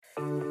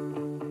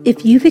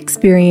If you've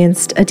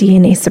experienced a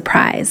DNA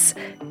surprise,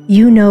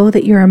 you know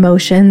that your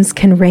emotions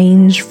can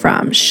range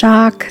from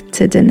shock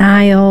to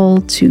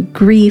denial to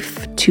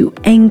grief to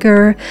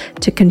anger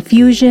to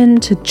confusion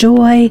to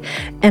joy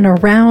and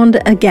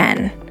around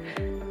again.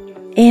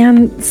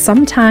 And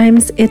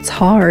sometimes it's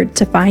hard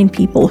to find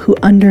people who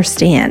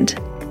understand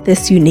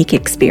this unique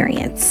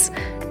experience.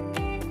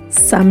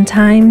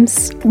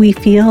 Sometimes we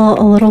feel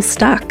a little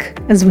stuck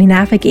as we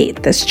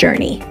navigate this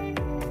journey.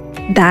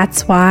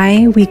 That's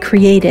why we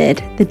created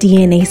the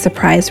DNA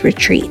Surprise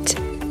Retreat.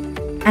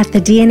 At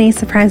the DNA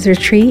Surprise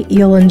Retreat,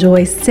 you'll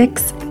enjoy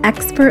 6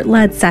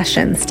 expert-led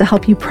sessions to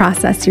help you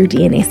process your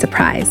DNA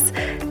surprise.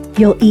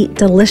 You'll eat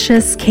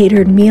delicious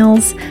catered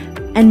meals,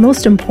 and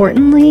most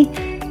importantly,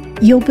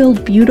 you'll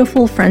build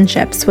beautiful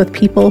friendships with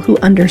people who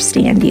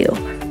understand you,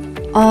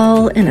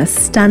 all in a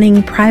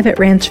stunning private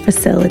ranch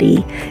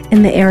facility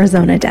in the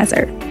Arizona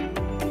desert.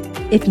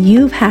 If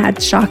you've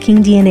had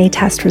shocking DNA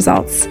test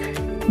results,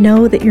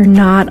 know that you're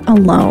not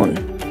alone.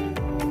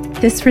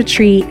 This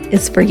retreat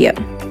is for you.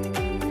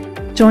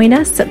 Join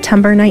us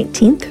September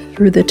 19th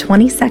through the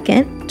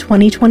 22nd,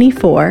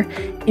 2024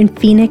 in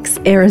Phoenix,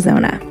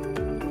 Arizona.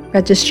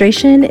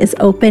 Registration is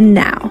open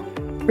now.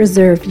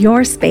 Reserve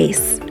your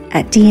space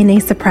at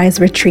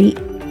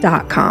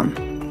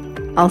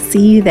DNASurpriseRetreat.com. I'll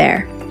see you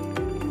there.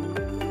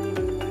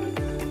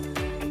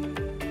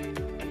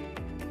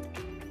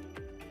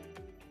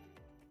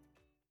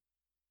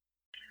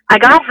 I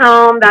got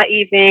home that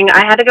evening.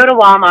 I had to go to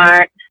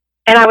Walmart,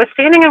 and I was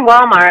standing in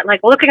Walmart,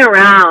 like looking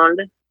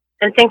around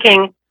and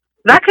thinking,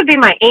 that could be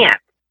my aunt.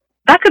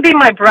 That could be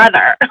my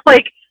brother.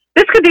 Like,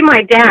 this could be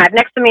my dad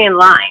next to me in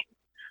line.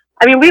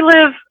 I mean, we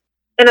live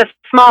in a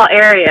small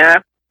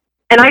area,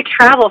 and I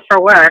travel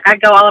for work. I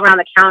go all around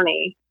the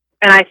county,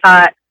 and I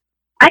thought,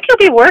 I could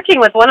be working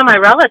with one of my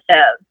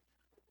relatives.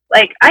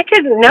 Like, I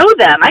could know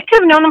them. I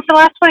could have known them for the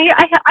last 20 years.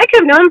 I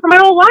could have known them for my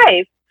whole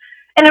life.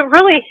 And it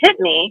really hit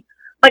me.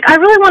 Like, I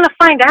really want to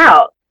find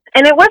out.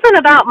 And it wasn't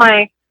about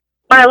my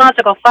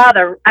biological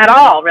father at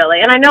all,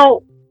 really. And I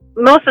know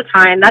most of the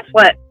time that's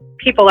what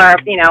people are,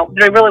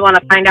 they really want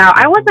to find out.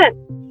 I wasn't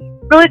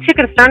really too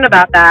concerned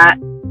about that.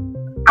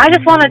 I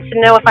just wanted to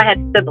know if I had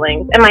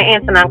siblings and my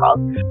aunts and uncles.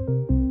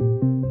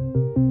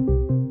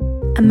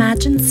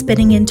 Imagine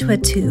spitting into a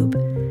tube,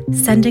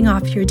 sending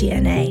off your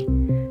DNA,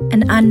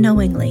 and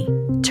unknowingly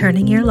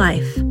turning your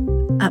life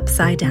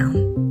upside down.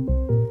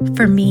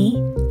 For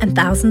me and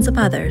thousands of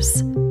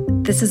others,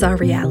 this is our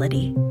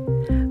reality.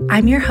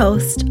 I'm your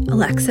host,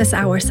 Alexis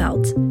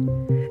Auerselt.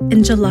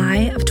 In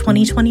July of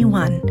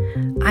 2021,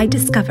 I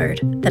discovered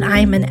that I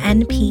am an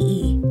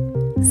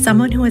NPE,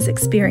 someone who has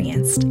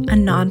experienced a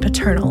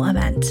non-paternal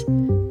event.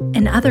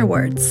 In other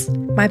words,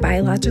 my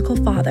biological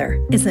father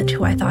isn't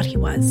who I thought he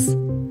was.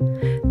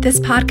 This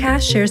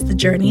podcast shares the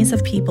journeys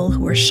of people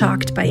who were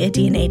shocked by a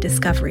DNA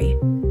discovery,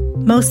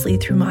 mostly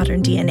through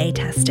modern DNA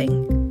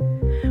testing.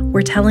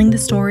 We're telling the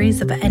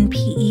stories of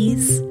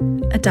NPEs,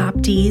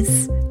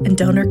 adoptees, and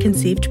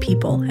donor-conceived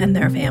people and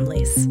their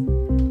families.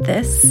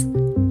 This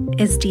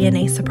is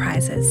DNA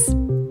Surprises.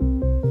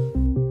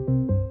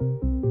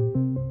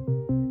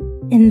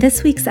 In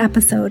this week's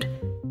episode,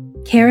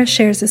 Cara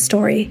shares a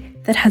story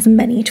that has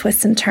many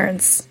twists and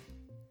turns.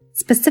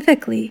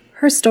 Specifically,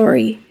 her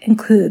story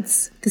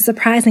includes the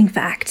surprising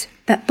fact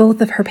that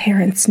both of her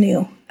parents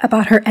knew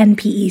about her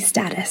NPE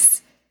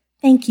status.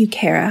 Thank you,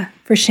 Cara,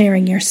 for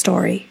sharing your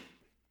story.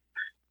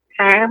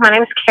 Okay, my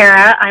name is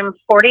Cara. I'm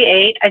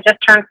 48. I just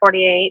turned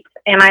 48,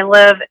 and I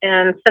live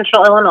in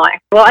central Illinois.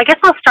 Well, I guess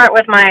I'll start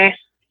with my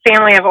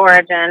family of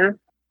origin.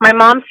 My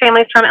mom's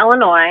family's from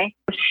Illinois.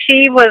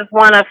 She was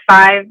one of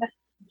 5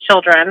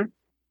 children.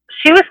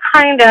 She was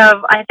kind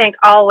of, I think,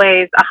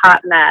 always a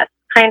hot mess.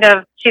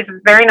 She's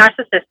very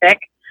narcissistic,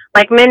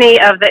 like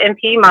many of the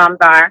NPE moms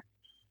are.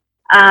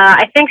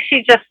 I think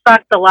she just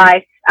sucked the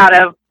life out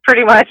of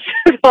pretty much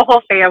the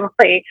whole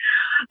family.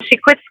 She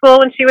quit school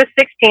when she was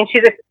 16.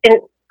 She's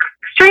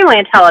extremely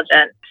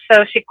intelligent.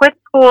 So she quit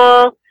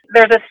school.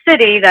 There's a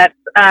city that's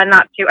a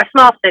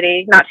small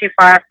city, not too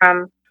far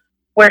from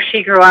where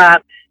she grew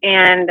up.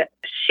 And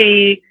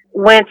she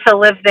went to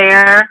live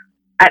there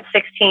at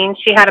 16.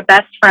 She had a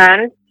best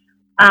friend.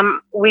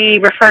 We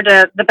refer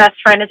to the best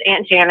friend as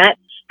Aunt Janet.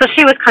 So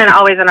she was kind of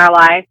always in our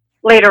life.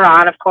 Later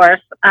on, of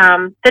course.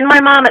 Then my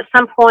mom at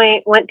some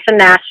point moved to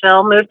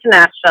Nashville.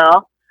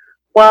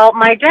 Well,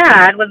 my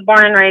dad was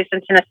born and raised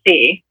in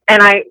Tennessee.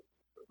 And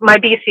my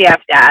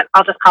BCF dad,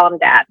 I'll just call him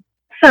Dad.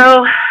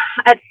 So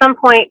at some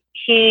point,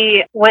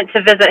 he went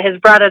to visit his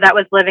brother that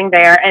was living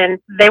there, and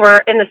they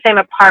were in the same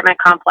apartment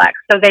complex,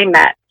 so they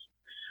met.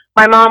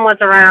 My mom was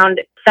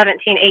around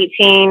 17,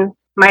 18,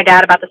 my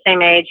dad about the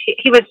same age.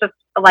 He was just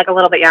like a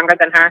little bit younger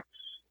than her.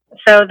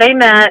 So they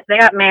met, they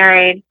got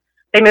married,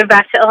 they moved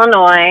back to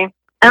Illinois,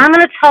 and I'm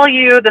going to tell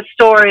you the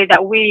story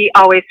that we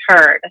always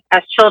heard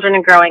as children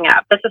and growing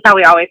up. This is how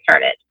we always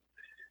heard it.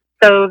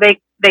 So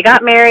they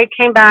got married,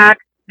 came back,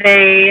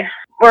 they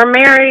were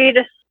married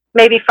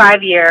maybe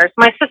 5 years.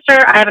 My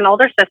sister, I have an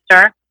older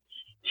sister,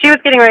 She was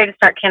getting ready to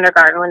start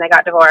kindergarten when they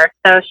got divorced.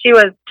 So she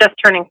was just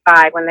turning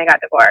 5 when they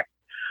got divorced.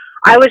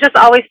 I was just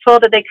always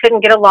told that they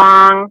couldn't get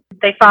along.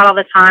 They fought all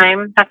the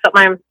time. That's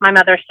what my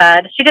mother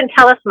said. She didn't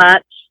tell us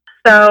much.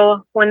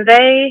 So when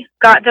they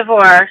got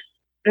divorced,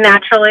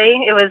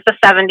 naturally, it was the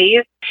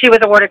 70s, she was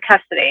awarded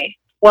custody.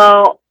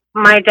 Well,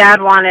 my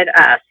dad wanted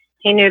us.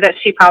 He knew that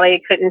she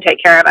probably couldn't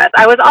take care of us.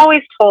 I was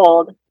always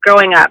told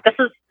growing up, this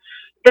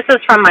is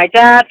from my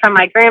dad, from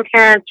my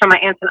grandparents, from my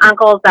aunts and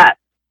uncles, that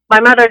my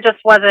mother just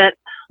wasn't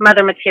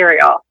mother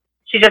material.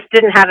 She just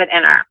didn't have it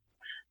in her.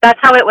 That's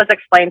how it was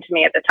explained to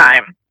me at the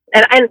time.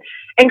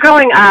 And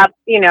growing up,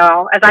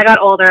 as I got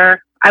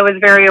older, I was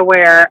very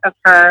aware of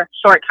her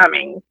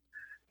shortcomings,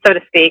 so to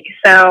speak.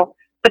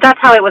 But that's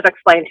how it was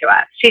explained to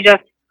us. She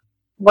just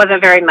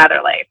wasn't very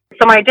motherly.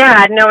 So my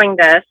dad, knowing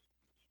this,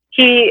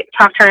 he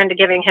talked her into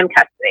giving him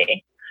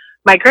custody.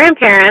 My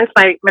grandparents,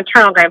 my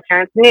maternal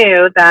grandparents,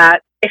 knew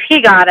that if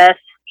he got us,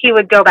 he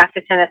would go back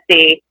to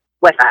Tennessee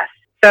with us.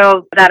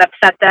 So that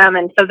upset them,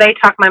 and so they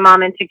talked my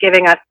mom into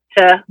giving us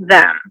to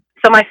them.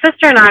 So my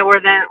sister and I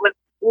was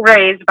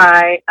raised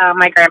by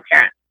my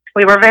grandparents.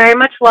 We were very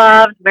much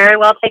loved, very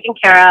well taken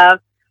care of.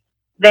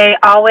 They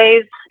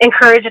always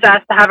encouraged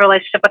us to have a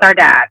relationship with our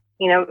dad.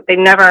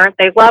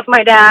 They loved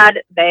my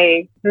dad.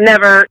 They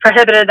never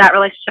prohibited that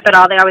relationship at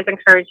all. They always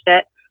encouraged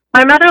it.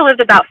 My mother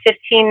lived about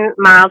 15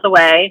 miles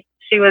away.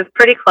 She was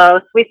pretty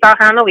close. We saw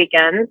her on the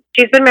weekends.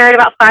 She's been married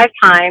about 5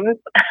 times.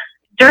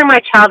 During my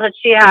childhood,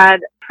 she had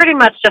pretty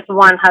much just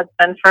one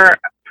husband for a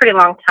pretty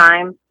long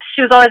time.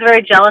 She was always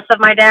very jealous of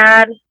my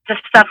dad. Just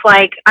stuff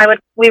like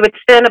we would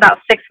spend about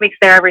 6 weeks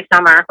there every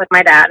summer with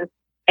my dad.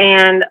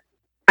 And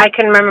I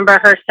can remember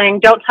her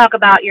saying, "Don't talk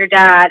about your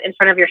dad in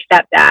front of your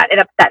stepdad. It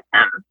upsets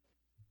him.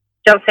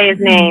 Don't say his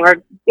name," or,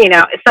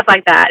 stuff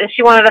like that. And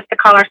she wanted us to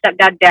call our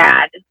stepdad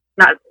Dad,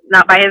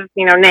 not by his,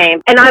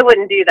 name. And I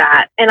wouldn't do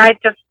that. And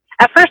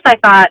at first I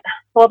thought,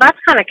 well, that's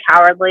kind of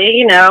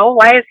cowardly,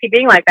 why is he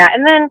being like that?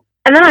 And then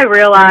I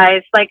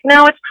realized,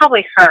 no, it's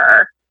probably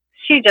her.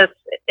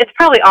 It's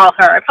probably all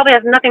her. It probably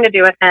has nothing to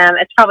do with him.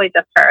 It's probably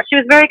just her. She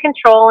was very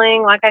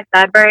controlling, like I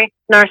said, very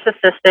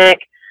narcissistic.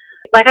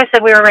 Like I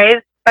said, we were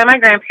raised by my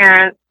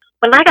grandparents.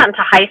 When I got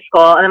into high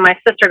school and then my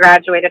sister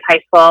graduated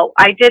high school,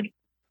 I did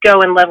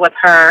go and live with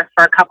her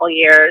for a couple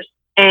years.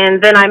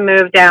 And then I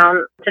moved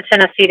down to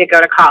Tennessee to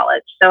go to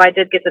college. So I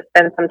did get to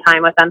spend some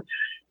time with them.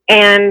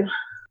 And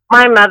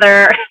my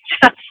mother,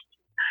 just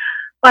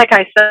like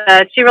I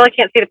said, she really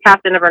can't see the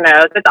past end of her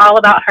nose. It's all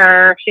about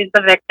her. She's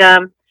the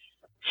victim.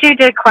 She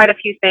did quite a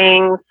few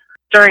things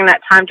during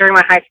that time, during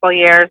my high school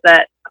years.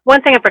 That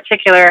one thing in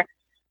particular,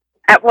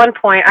 at one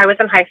point I was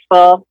in high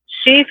school,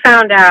 she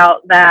found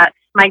out that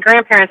my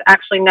grandparents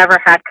actually never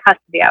had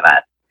custody of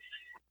us.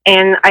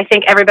 And I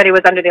think everybody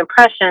was under the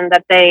impression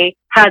that they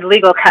had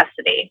legal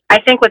custody. I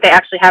think what they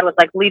actually had was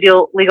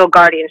legal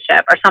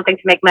guardianship or something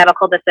to make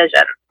medical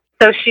decisions.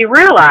 So she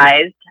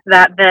realized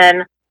that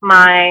then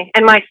my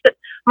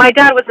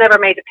dad was never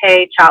made to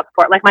pay child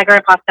support. Like my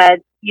grandpa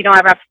said, you don't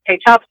ever have to pay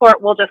child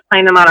support. We'll just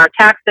claim them on our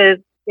taxes,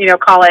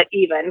 call it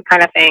even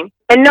kind of thing.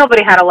 And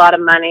nobody had a lot of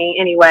money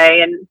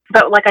anyway.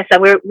 But like I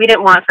said, we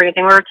didn't want for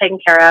anything. We were taken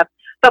care of.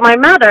 But my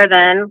mother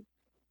then,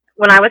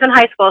 when I was in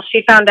high school,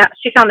 she found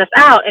this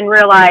out and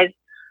realized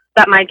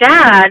that my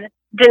dad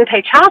didn't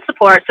pay child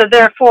support. So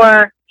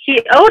therefore he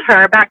owed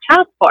her back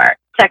child support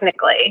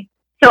technically.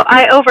 So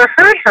I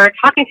overheard her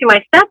talking to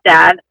my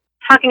stepdad,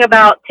 talking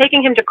about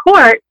taking him to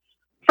court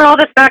for all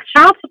this back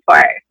child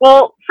support.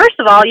 Well, first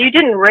of all, you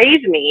didn't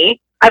raise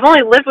me. I've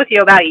only lived with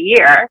you about a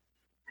year.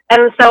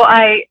 And so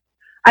I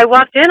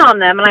walked in on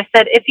them and I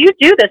said, if you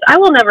do this, I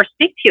will never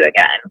speak to you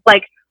again.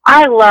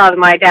 I love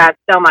my dad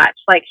so much.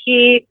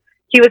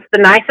 He was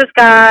the nicest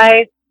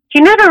guy.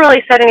 He never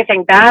really said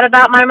anything bad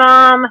about my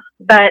mom,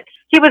 but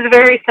he was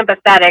very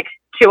sympathetic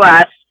to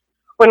us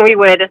when we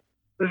would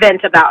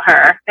vent about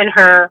her and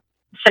her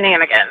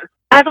shenanigans.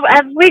 As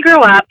we grew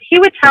up, he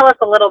would tell us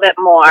a little bit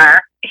more.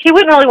 He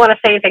wouldn't really want to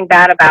say anything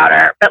bad about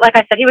her, but like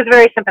I said, he was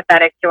very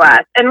sympathetic to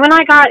us. And when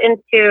I got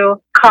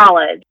into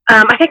college,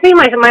 I think me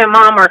and my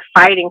mom were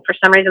fighting for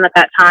some reason at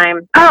that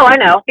time. Oh, I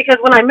know, because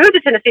when I moved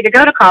to Tennessee to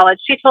go to college,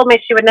 she told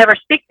me she would never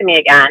speak to me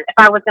again if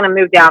I was going to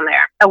move down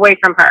there, away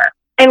from her.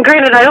 And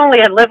granted, I only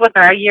had lived with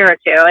her a year or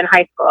two in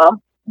high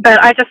school,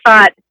 but I just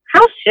thought,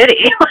 how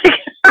shitty.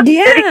 How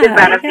shitty is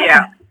that of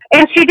you?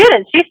 And she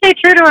didn't. She stayed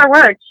true to her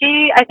word.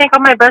 I think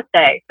on my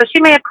birthday. So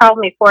she may have called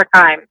me 4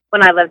 times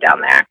when I lived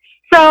down there.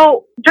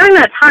 So during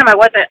that time, I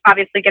wasn't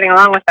obviously getting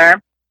along with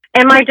her.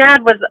 And my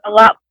dad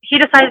he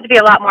decided to be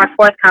a lot more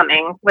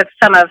forthcoming with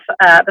some of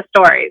the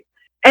stories.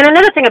 And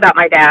another thing about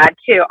my dad,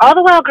 too, all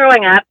the while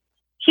growing up,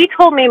 he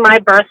told me my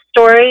birth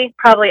story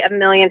probably a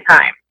million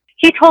times.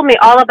 He told me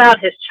all about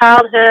his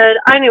childhood.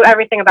 I knew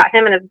everything about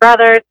him and his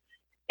brothers.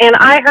 And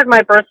I heard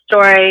my birth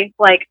story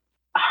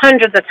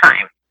hundreds of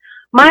times.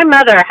 My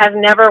mother has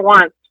never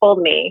once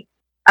told me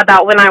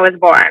about when I was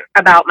born,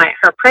 about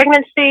her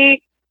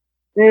pregnancy,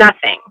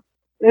 nothing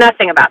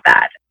about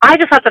that. I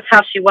just thought that's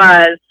how she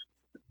was.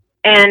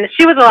 And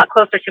she was a lot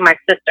closer to my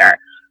sister.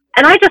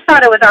 And I just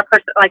thought it was our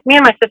person. Like, me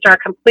and my sister are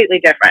completely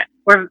different.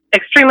 We're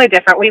extremely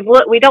different.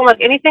 We don't look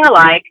anything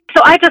alike.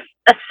 So I just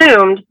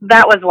assumed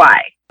that was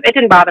why. It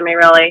didn't bother me,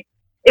 really.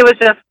 It was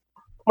just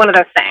one of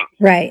those things.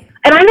 Right.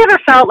 And I never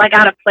felt like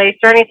out of place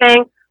or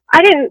anything.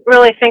 I didn't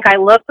really think I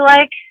looked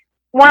like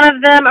one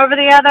of them over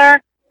the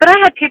other. But I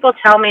had people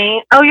tell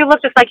me, oh, you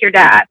look just like your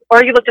dad,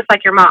 or you look just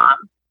like your mom.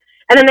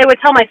 And then they would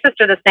tell my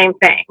sister the same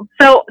thing.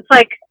 So it's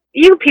like,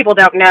 you people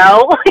don't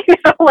know.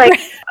 Like,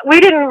 we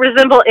didn't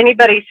resemble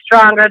anybody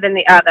stronger than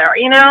the other,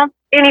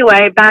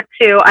 Anyway, back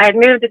to, I had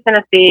moved to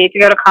Tennessee to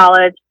go to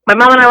college. My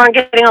mom and I weren't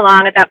getting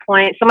along at that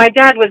point. So my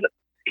dad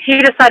he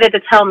decided to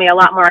tell me a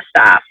lot more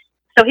stuff.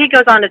 So he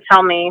goes on to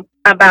tell me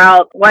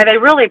about why they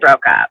really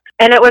broke up.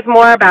 And it was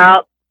more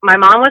about my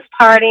mom was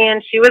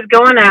partying. She was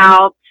going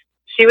out.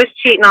 She was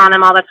cheating on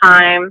him all the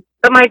time.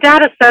 But my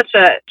dad is such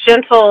a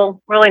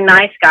gentle, really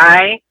nice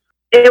guy.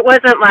 It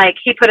wasn't like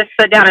he put his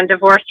foot down and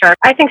divorced her.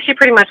 I think she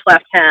pretty much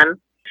left him.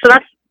 So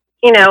that's,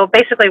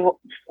 basically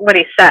what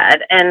he said.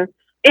 And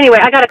anyway,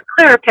 I got a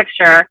clearer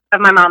picture of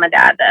my mom and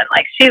dad then.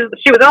 Like, she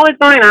was always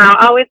going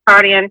out, always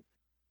partying,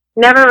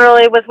 never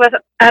really was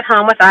at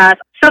home with us.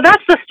 So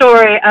that's the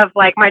story of,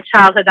 like, my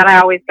childhood that I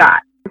always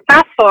got.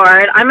 Fast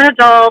forward, I'm an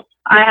adult.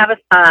 I have a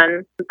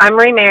son. I'm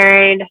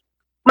remarried.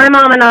 My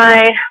mom and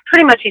I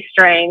pretty much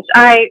estranged.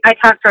 I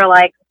talk to her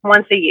like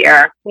once a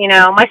year.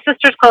 My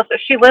sister's closer.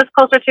 She lives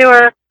closer to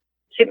her.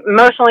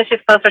 Emotionally, she's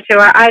closer to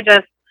her.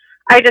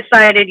 I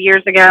decided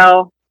years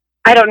ago,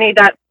 I don't need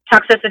that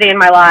toxicity in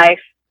my life,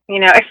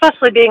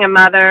 especially being a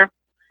mother.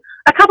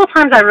 A couple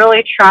times I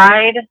really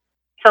tried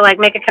to, like,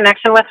 make a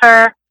connection with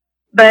her,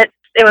 but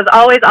it was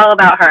always all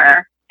about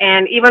her.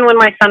 And even when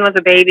my son was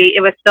a baby,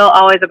 it was still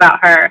always about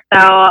her. So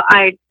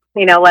I,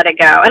 let it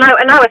go. And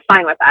I was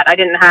fine with that. I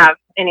didn't have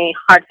any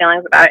hard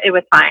feelings about it. It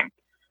was fine.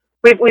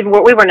 We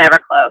were never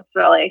close,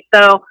 really.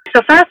 So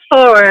fast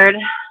forward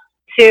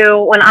to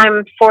when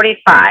I'm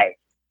 45.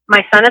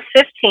 My son is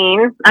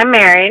 15. I'm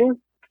married.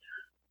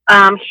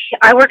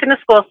 I work in the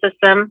school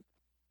system.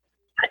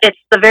 It's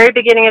the very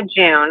beginning of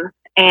June,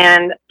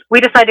 and we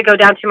decide to go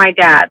down to my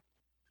dad's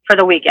for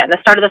the weekend, the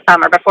start of the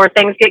summer, before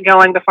things get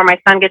going, before my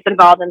son gets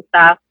involved in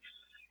stuff.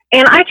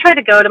 And I try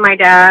to go to my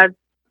dad's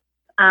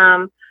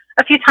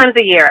a few times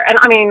a year. And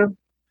I mean,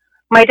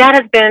 my dad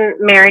has been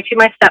married to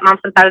my stepmom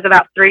since I was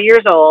about 3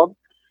 years old.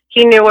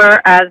 He knew her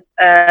as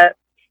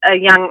a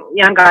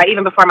young guy,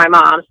 even before my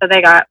mom. So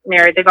they got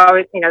married. They've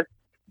always,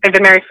 they've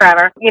been married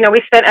forever. We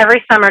spent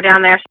every summer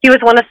down there. He was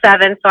one of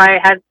 7, so I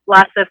had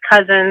lots of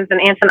cousins and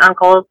aunts and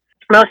uncles.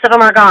 Most of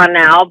them are gone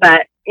now,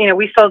 but,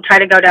 we still try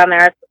to go down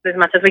there as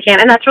much as we can.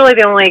 And that's really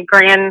the only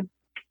grandparent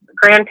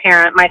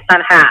my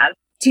son has.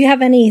 Do you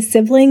have any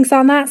siblings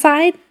on that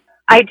side?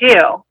 I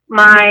do.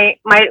 They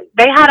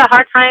had a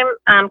hard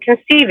time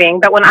conceiving,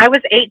 but when I was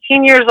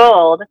 18 years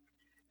old,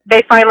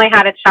 they finally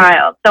had a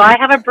child. So I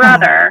have a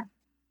brother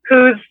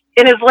who's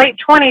in his late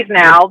 20s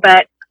now,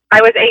 but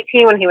I was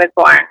 18 when he was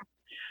born.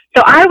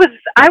 So I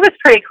was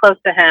pretty close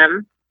to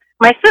him.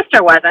 My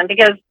sister wasn't,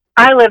 because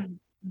I lived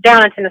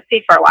down in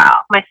Tennessee for a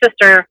while. My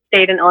sister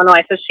stayed in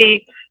Illinois, so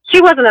she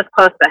wasn't as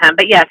close to him.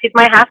 But yes, he's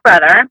my half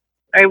brother,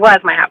 or he was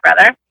my half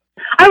brother.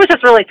 I was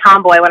just really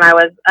tomboy when I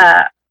was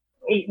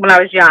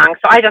young,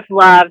 so I just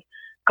loved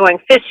going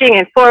fishing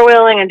and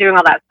four-wheeling and doing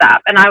all that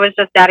stuff. And I was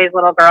just daddy's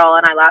little girl,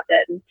 and I loved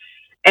it.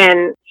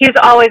 And he's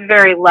always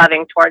very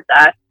loving towards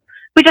us.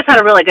 We just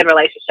had a really good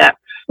relationship.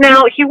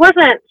 Now, he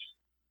wasn't,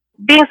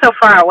 being so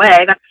far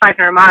away, that's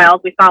 500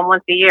 miles, we saw him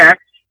once a year,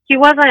 he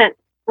wasn't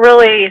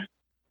really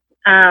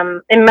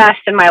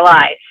enmeshed in my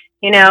life.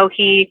 He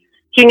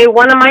knew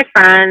one of my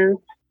friends.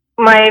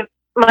 My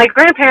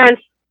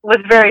grandparents was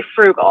very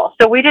frugal,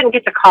 so we didn't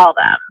get to call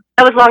them.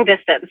 That was long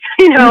distance.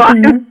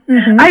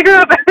 I grew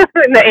up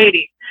in the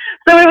 80s,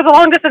 so it was a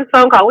long distance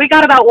phone call. We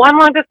got about one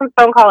long distance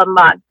phone call a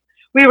month.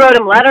 We wrote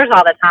him letters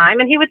all the time,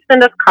 and he would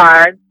send us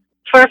cards.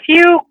 For a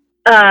few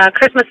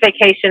Christmas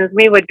vacations,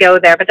 we would go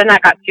there, but then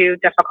that got too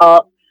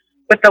difficult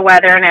with the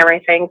weather and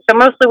everything. So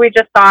mostly we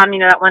just saw him,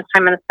 that one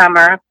time in the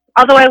summer.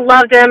 Although I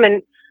loved him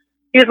and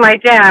he was my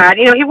dad,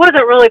 he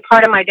wasn't really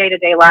part of my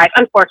day-to-day life,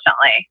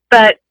 unfortunately.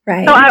 But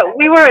right. So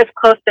we were as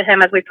close to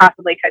him as we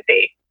possibly could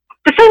be.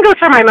 The same goes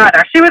for my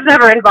mother. She was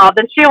never involved,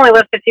 and she only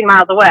lived 15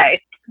 miles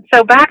away.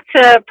 So back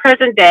to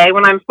present day,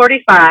 when I'm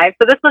 45,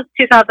 so this was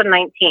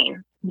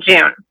 2019,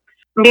 June.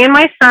 Me and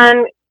my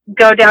son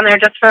go down there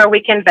just for a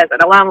weekend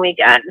visit, a long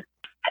weekend.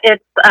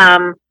 It's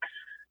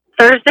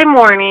Thursday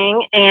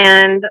morning,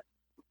 and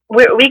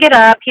we get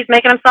up. He's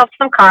making himself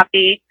some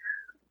coffee.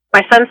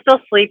 My son's still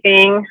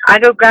sleeping. I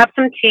go grab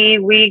some tea.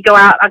 We go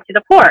out onto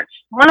the porch.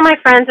 One of my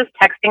friends is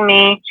texting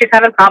me. She's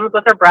having problems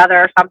with her brother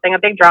or something, a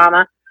big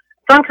drama.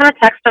 So I'm kind of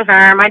texting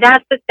her. My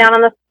dad sits down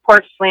on the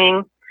porch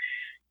swing,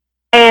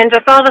 and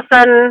just all of a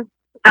sudden,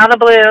 out of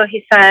the blue,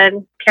 he said,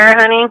 "Cara,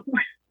 honey,"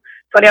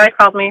 that's what he always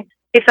called me.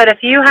 He said,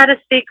 "If you had a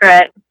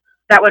secret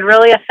that would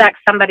really affect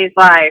somebody's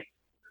life,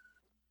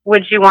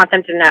 would you want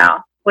them to know?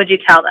 Would you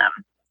tell them?"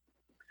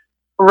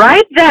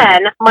 Right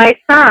then, my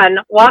son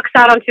walks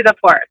out onto the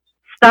porch,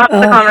 stops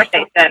the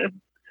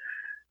conversation.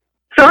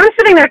 So I'm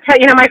sitting there,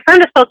 my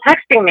friend is still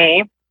texting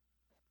me,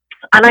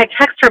 and I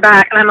text her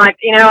back, and I'm like,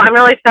 I'm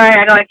really sorry.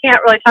 I go, I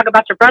can't really talk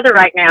about your brother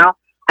right now.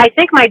 I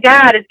think my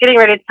dad is getting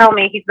ready to tell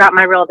me he's not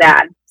my real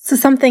dad. So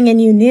something in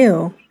you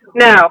knew?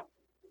 No,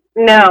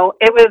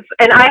 it was,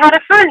 and I had a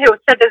friend who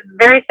said this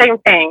very same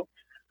thing.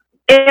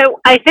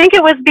 I think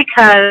it was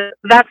because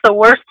that's the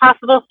worst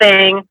possible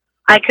thing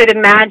I could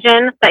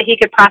imagine that he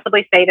could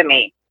possibly say to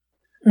me.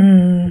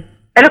 Mm.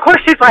 And of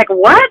course she's like,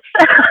 what?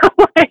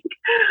 Like,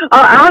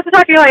 I'll have to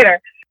talk to you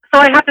later. So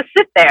I have to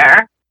sit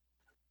there,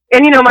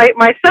 and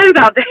my son's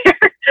out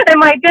there, and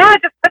my dad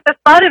just put the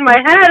thought in my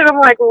head, and I'm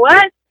like,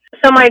 what?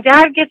 So my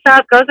dad gets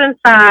up, goes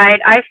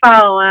inside, I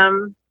follow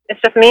him. It's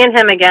just me and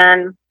him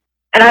again.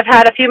 And I've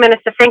had a few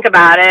minutes to think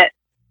about it.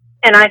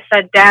 And I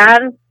said,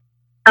 Dad,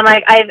 I'm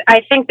like,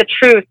 I think the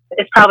truth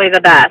is probably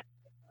the best.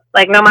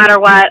 Like, no matter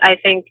what, I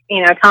think,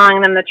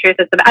 telling them the truth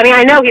is the best. I mean,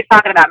 I know he's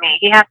talking about me.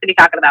 He has to be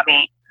talking about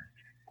me.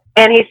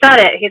 And he said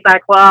it. He's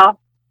like,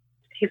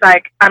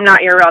 I'm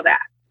not your real dad.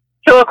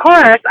 So, of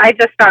course, I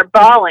just start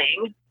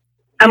bawling.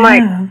 I'm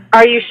like,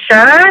 are you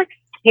sure?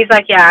 He's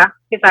like, yeah.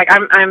 He's like,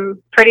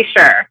 I'm pretty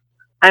sure.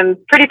 I'm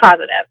pretty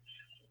positive.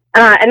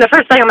 And the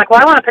first thing I'm like,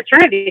 well, I want a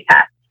paternity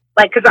test.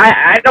 Like, because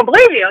I don't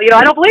believe you.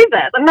 I don't believe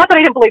this. And not that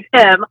I didn't believe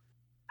him.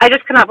 I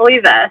just could not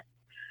believe this.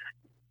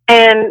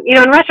 And,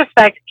 in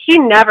retrospect, he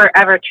never,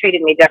 ever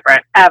treated me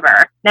different.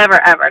 Ever. Never,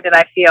 ever did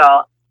I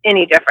feel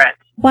any different.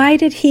 Why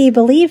did he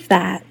believe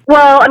that?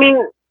 Well, I mean,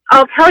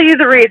 I'll tell you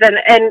the reason.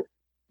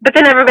 But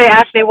then everybody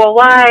asked me, well,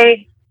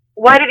 why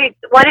did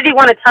he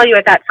want to tell you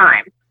at that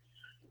time?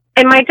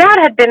 And my dad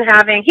he'd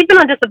been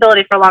on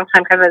disability for a long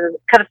time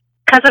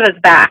because of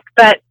his back,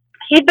 but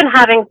he'd been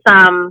having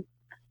some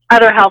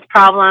other health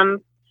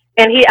problems,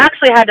 and he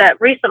actually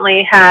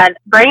recently had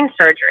brain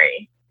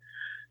surgery.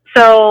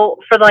 So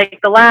for like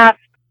the last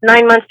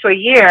 9 months to a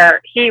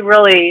year, he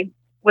really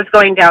was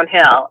going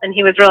downhill, and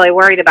he was really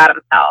worried about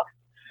himself.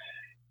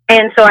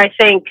 And so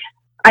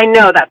I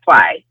know that's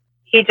why.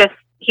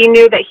 He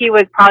knew that he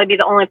would probably be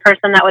the only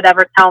person that would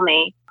ever tell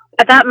me.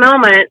 At that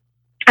moment,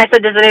 I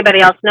said, does anybody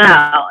else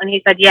know? And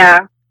he said, yeah,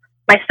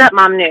 my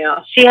stepmom knew.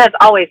 She has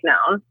always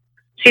known.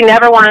 She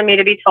never wanted me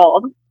to be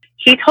told.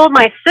 He told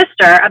my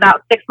sister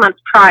about 6 months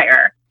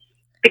prior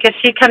because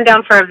she'd come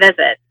down for a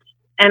visit.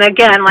 And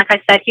again, like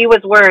I said, he was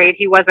worried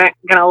he wasn't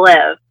going to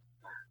live.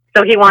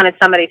 So he wanted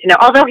somebody to know.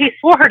 Although he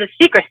swore her to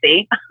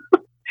secrecy,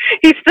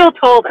 he still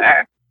told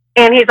her.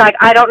 And he's like,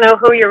 I don't know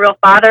who your real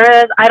father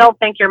is. I don't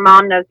think your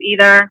mom knows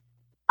either.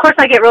 Of course,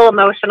 I get real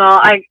emotional.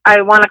 I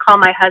want to call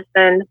my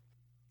husband.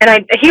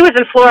 And he was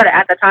in Florida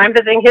at the time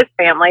visiting his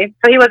family.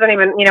 So he wasn't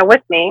even,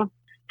 with me.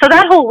 So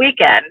that whole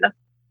weekend,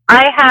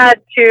 I had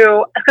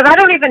to, because I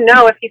don't even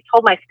know if he's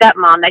told my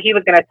stepmom that he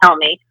was going to tell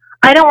me.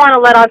 I don't want to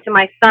let on to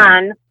my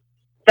son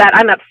that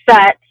I'm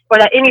upset or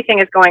that anything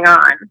is going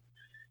on.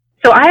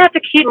 So I have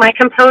to keep my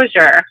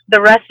composure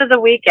the rest of the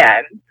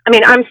weekend. I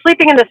mean, I'm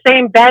sleeping in the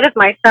same bed as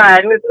my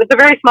son. It's a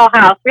very small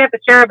house. We have to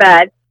share a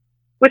bed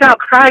without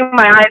crying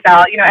my eyes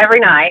out, every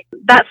night.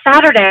 That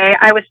Saturday,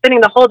 I was spending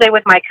the whole day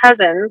with my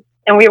cousins,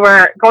 and we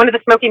were going to the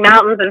Smoky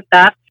Mountains and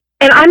stuff.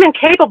 And I'm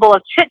incapable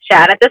of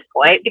chit-chat at this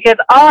point because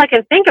all I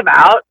can think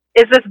about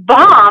is this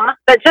bomb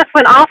that just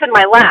went off in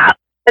my lap.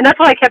 And that's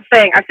what I kept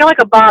saying. I feel like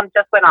a bomb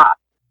just went off.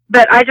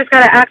 But I just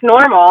got to act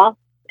normal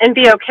and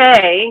be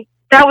okay.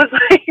 That was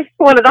like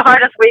one of the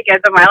hardest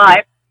weekends of my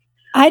life.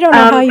 I don't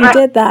know how you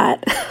did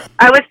that.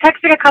 I was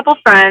texting a couple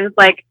friends,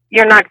 like,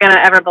 you're not going to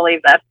ever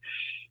believe this.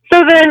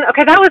 So then,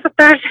 okay, that was a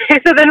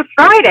Thursday. So then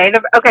Friday,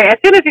 as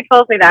soon as he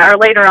tells me that, or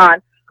later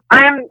on,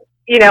 I'm,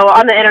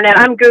 on the internet,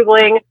 I'm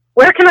Googling,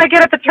 where can I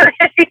get a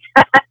paternity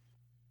test?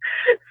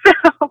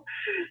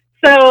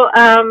 So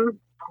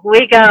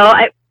we go.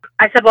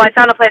 I said, well, I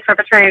found a place for a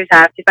paternity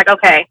test. He's like,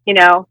 okay, he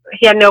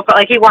had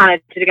he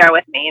wanted to go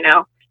with me,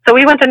 So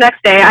we went the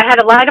next day. I had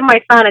to lie to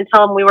my son and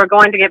tell him we were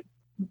going to get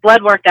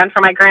blood work done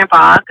for my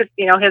grandpa because,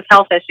 his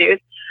health issues.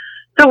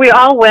 So we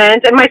all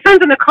went, and my son's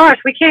in the car,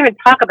 so we can't even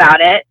talk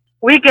about it.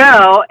 We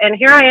go, and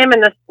here I am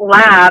in this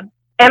lab,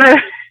 and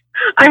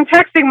I'm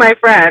texting my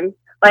friend,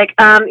 like,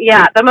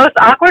 the most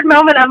awkward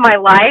moment of my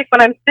life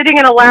when I'm sitting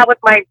in a lab with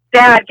my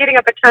dad getting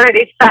a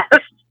paternity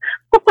test.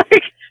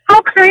 Like,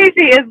 how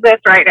crazy is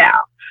this right now?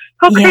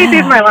 How crazy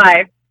is my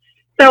life?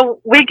 So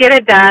we get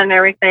it done and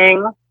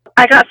everything.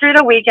 I got through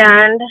the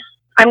weekend.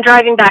 I'm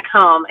driving back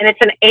home, and it's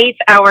an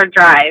 8-hour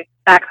drive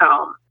back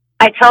home.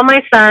 I tell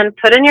my son,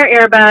 put in your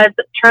earbuds,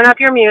 turn up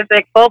your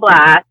music, full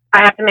blast.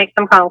 I have to make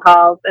some phone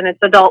calls, and it's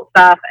adult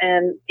stuff,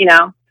 and,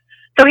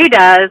 So he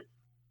does,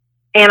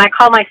 and I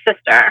call my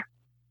sister,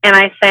 and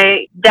I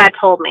say, Dad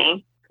told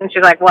me. And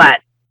she's like,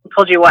 what?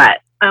 Told you what?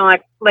 I'm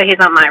like, well, he's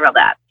not my real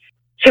dad.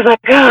 She's like,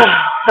 oh,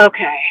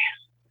 okay.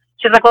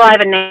 She's like, well, I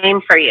have a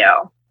name for you.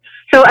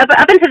 So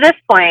up until this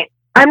point,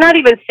 I'm not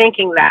even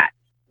thinking that.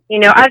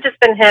 I've just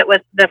been hit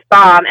with this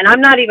bomb, and I'm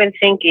not even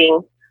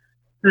thinking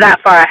that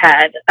far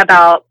ahead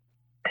about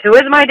who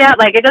is my dad.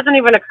 Like, it doesn't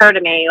even occur to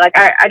me. Like,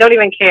 I don't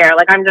even care.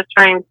 Like, I'm just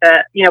trying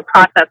to,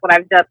 process what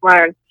I've just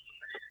learned.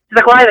 She's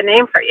like, well, I have a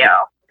name for you.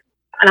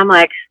 And I'm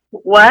like,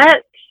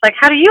 what? Like,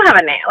 how do you have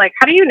a name? Like,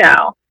 how do you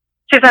know?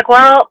 She's like,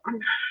 well,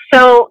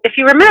 so if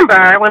you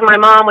remember when my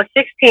mom was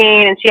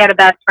 16 and she had a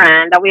best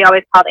friend that we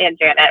always called Aunt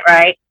Janet,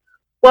 right?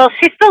 Well,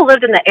 she still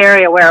lived in the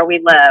area where we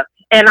lived.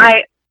 And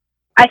I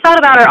thought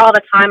about her all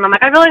the time. I'm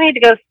like, I really need to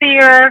go see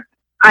her.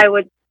 I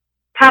would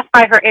pass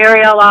by her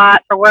area a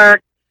lot for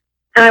work.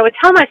 And I would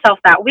tell myself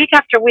that week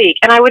after week,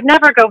 and I would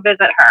never go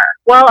visit her.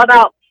 Well,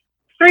 about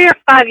 3 or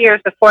 5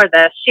 years before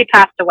this, she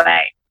passed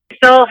away.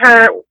 Still,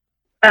 her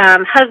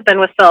husband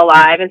was still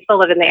alive and still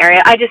lived in the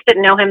area. I just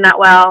didn't know him that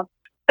well.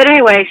 But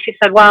anyway, she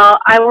said, well,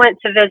 I went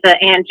to visit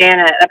Aunt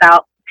Janet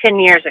about 10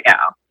 years ago.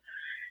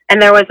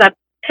 And there was a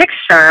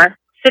picture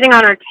sitting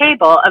on her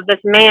table of this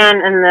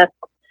man and this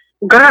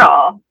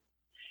girl.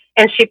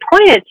 And she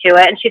pointed to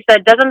it, and she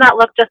said, doesn't that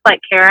look just like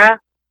Cara?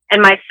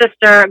 And my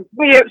sister,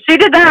 she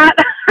did that.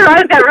 Her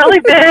eyes got really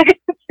big.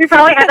 She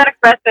probably had that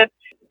expression.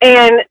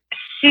 And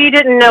she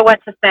didn't know what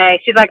to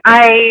say. She's like,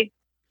 I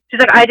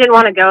didn't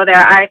want to go there.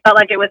 I felt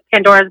like it was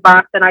Pandora's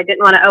box, and I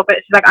didn't want to open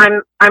it. She's like,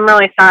 I'm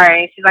really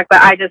sorry. She's like,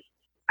 but I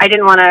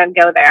didn't want to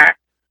go there.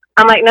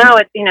 I'm like, no,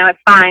 it's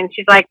fine.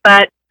 She's like,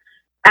 but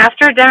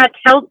after Dad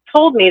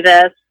told me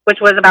this, which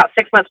was about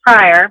 6 months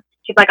prior,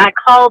 she's like, I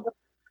called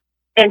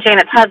Aunt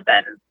Janet's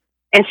husband,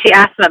 and she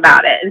asked him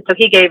about it, and so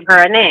he gave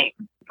her a name.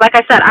 Like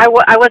I said, I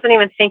wasn't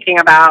even thinking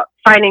about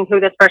finding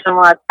who this person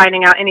was,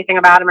 finding out anything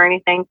about him or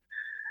anything.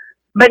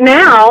 But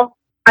now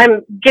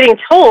I'm getting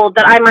told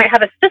that I might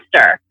have a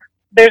sister.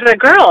 There's a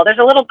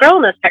little girl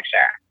in this picture.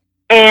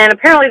 And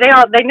apparently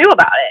they knew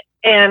about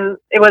it. And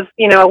it was,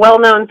 a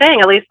well-known thing.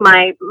 At least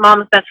my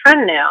mom's best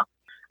friend knew.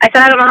 I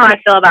said, I don't know how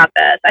I feel about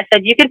this. I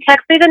said, you can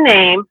text me the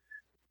name,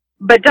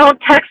 but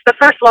don't text the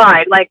first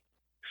line. Like,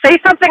 say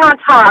something on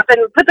top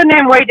and put the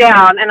name way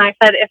down. And I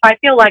said, if I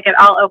feel like it,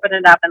 I'll open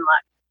it up and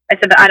look. I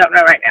said, I don't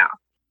know right now.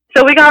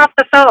 So we got off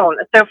the phone.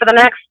 So for the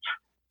next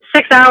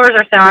 6 hours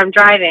or so, I'm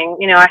driving.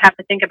 I have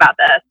to think about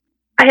this.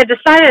 I had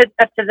decided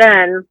up to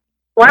then,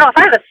 well, if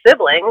I have a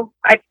sibling,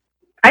 I'd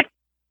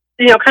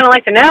kind of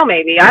like to know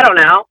maybe. I don't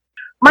know.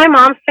 My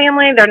mom's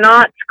family, they're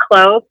not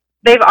close.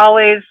 They've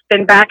always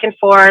been back and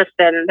forth,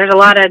 and there's a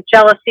lot of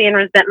jealousy and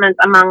resentment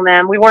among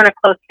them. We weren't a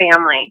close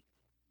family.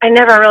 I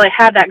never really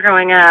had that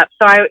growing up.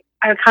 So I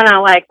kind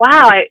of like,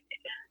 wow, I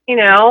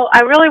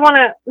really want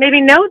to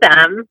maybe know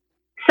them.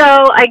 So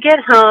I get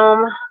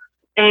home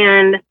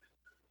and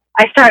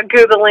I start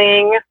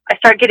Googling. I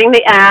start getting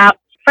the app.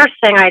 First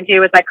thing I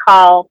do is I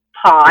call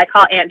Paul. I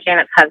call Aunt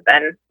Janet's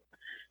husband.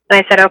 And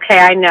I said, okay,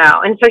 I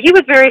know. And so he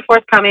was very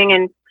forthcoming,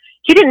 and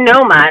he didn't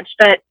know much,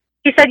 but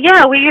he said,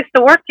 yeah, we used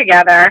to work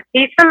together.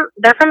 He's from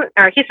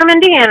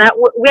Indiana.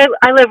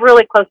 I live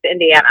really close to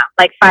Indiana,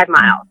 like 5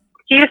 miles.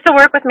 He used to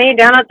work with me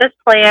down at this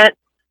plant,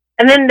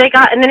 and then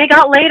he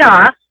got laid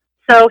off.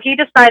 So he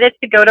decided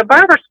to go to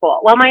barber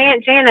school. Well, my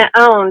Aunt Janet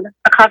owned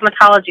a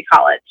cosmetology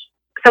college.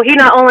 So he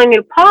not only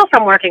knew Paul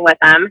from working with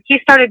them, he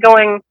started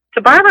going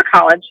to barber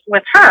college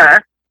with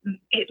her.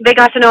 They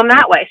got to know him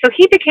that way. So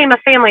he became a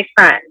family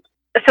friend.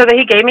 So that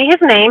he gave me his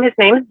name. His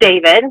name's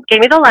David. Gave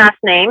me the last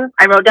name.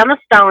 I wrote down the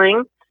spelling.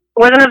 It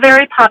wasn't a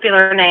very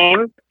popular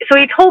name. So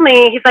he told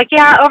me, he's like,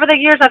 yeah, over the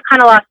years I've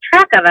kind of lost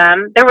track of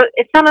him.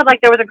 It sounded like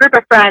there was a group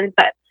of friends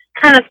that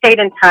kind of stayed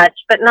in touch,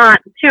 but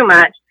not too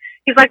much.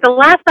 He's like, the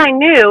last I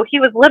knew,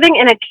 he was living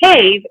in a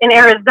cave in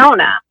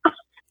Arizona.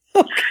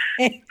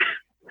 Okay.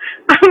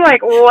 I'm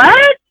like,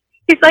 what?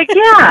 He's like,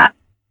 yeah.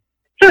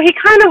 So he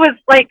kind of was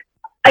like,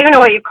 I don't know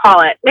what you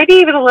call it. Maybe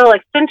he was a little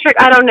eccentric.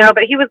 I don't know.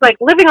 But he was like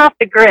living off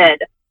the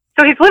grid.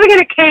 So he's living in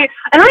a cave.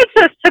 And I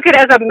just took it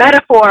as a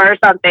metaphor or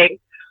something.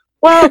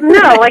 Well,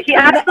 no, like he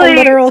actually. A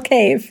literal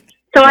cave.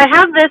 So I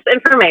have this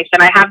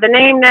information. I have the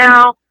name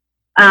now.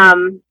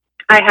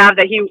 I have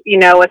that he,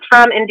 was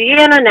from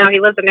Indiana. Now he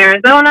lives in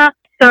Arizona.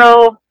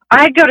 So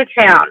I go to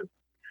town.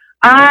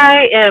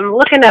 I am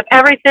looking up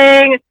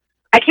everything.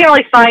 I can't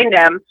really find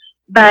him,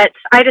 but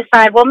I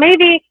decide, well,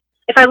 maybe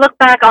if I look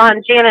back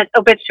on Janet's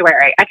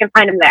obituary, I can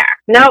find him there.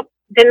 Nope,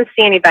 didn't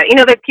see anybody.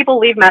 That people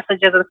leave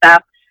messages and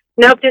stuff.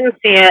 Nope, didn't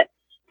see it.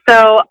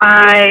 So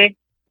I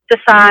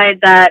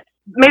decide that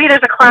maybe there's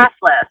a class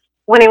list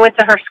when he went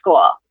to her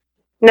school.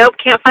 Nope,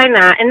 can't find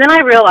that. And then I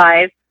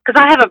realize,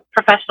 because I have a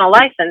professional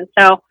license,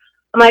 so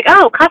I'm like,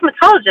 oh,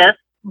 cosmetologists,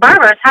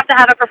 barbers have to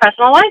have a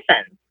professional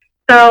license.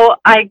 So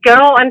I go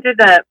onto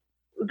the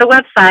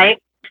website,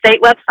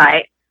 state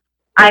website.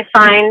 I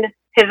find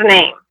his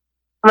name.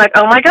 I'm like,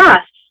 oh my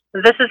gosh,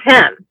 this is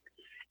him.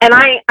 And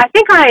I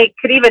think I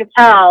could even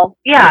tell,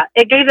 yeah,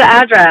 it gave the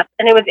address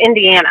and it was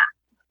Indiana.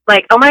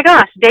 Like, oh my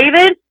gosh,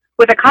 David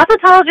with a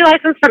cosmetology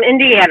license from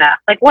Indiana.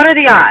 Like, what are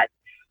the odds?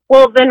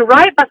 Well, then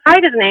right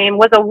beside his name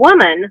was a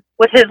woman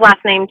with his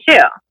last name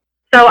too.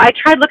 So I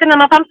tried looking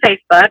them up on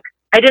Facebook.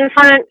 I didn't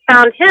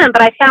found him,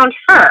 but I found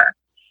her.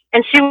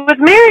 And she was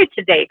married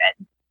to David.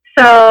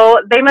 So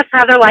they must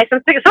have their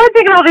license. So I'm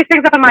thinking all these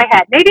things up in my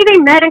head. Maybe they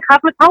met in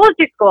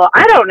cosmetology school.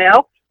 I don't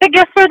know. But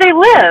guess where they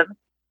live?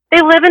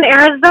 They live in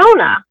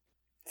Arizona.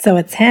 So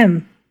it's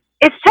him.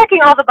 It's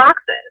checking all the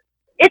boxes.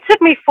 It took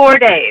me 4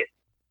 days.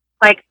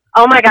 Like,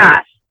 oh my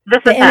gosh, This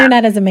The is him.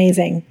 internet is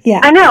amazing.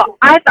 Yeah. I know.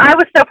 I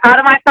was so proud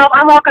of myself.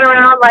 I'm walking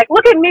around like,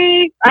 look at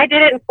me. I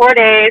did it in 4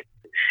 days.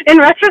 In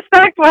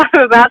retrospect, what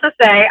I'm about to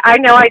say, I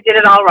know I did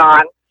it all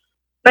wrong.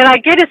 But I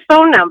get his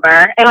phone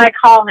number and I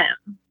call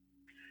him.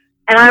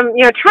 And I'm,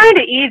 trying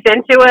to ease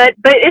into it.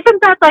 But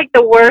isn't that like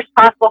the worst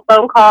possible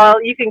phone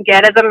call you can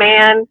get as a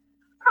man?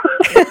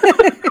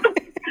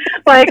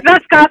 Like,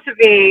 that's got to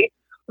be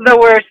the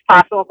worst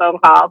possible phone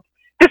call.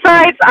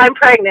 Besides, I'm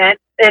pregnant.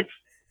 It's,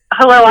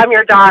 hello, I'm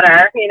your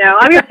daughter.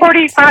 I'm your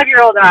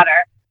 45-year-old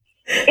daughter.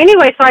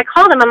 Anyway, so I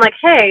called him. I'm like,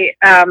 hey,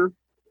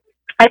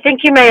 I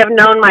think you may have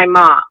known my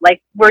mom.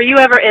 Like, were you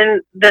ever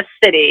in this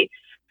city?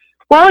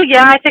 Well,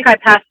 yeah, I think I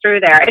passed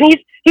through there. And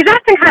he's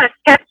acting kind of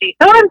sketchy.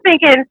 So I'm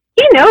thinking,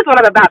 he knows what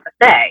I'm about to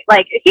say.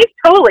 Like, he's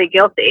totally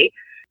guilty.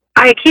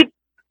 I keep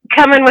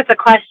coming with the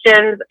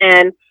questions,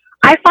 and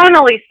I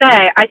finally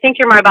say, I think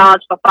you're my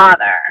biological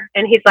father.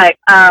 And he's like,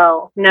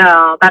 oh,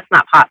 no, that's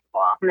not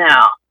possible.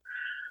 No.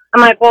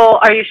 I'm like, well,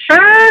 are you sure?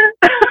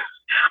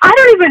 I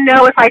don't even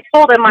know if I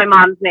told him my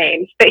mom's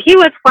name, but he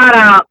was flat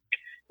out,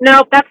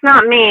 nope, that's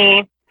not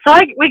me. So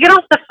we get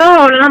off the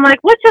phone, and I'm like,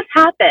 what just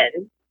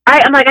happened?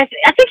 I'm like, I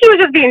think he was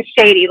just being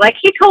shady. Like,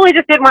 he totally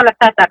just didn't want to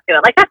fess up to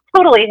it. Like, that's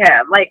totally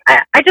him. Like,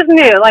 I just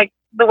knew, like,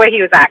 the way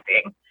he was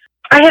acting.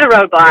 I hit a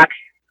roadblock.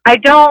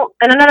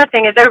 And another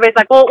thing is everybody's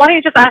like, well, why don't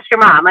you just ask your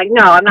mom? I'm like,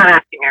 no, I'm not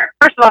asking her.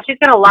 First of all, she's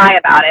going to lie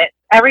about it.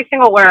 Every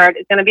single word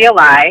is going to be a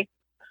lie.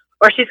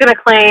 Or she's going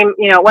to claim,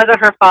 it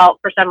wasn't her fault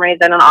for some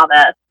reason and all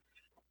this.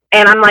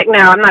 And I'm like, no,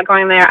 I'm not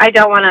going there. I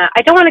don't want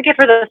to give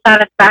her the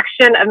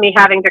satisfaction of me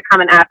having to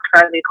come and ask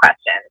her these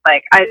questions.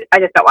 Like, I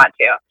just don't want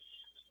to.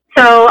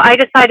 So I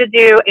decided to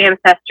do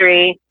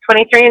Ancestry,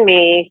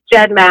 23andMe,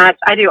 GEDmatch.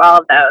 I do all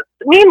of those.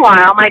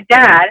 Meanwhile, my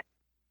dad,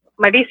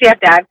 my BCF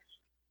dad,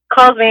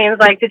 calls me and is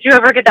like, did you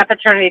ever get that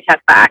paternity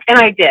test back? And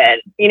I did.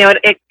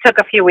 It took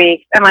a few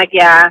weeks. I'm like,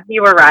 yeah,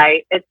 you were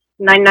right. It's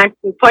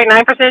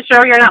 99.9%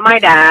 sure you're not my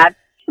dad.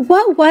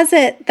 What was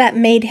it that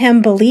made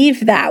him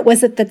believe that?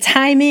 Was it the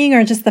timing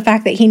or just the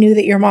fact that he knew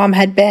that your mom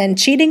had been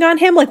cheating on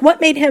him? Like,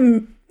 what made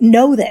him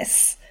know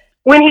this?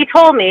 When he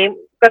told me,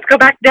 let's go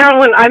back down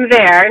when I'm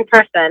there in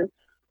person,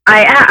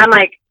 I'm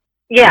like,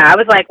 yeah, I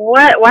was like,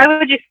 what? Why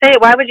would you say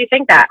it? Why would you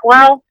think that?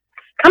 Well,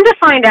 come to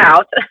find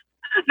out,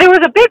 there was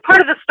a big part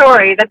of the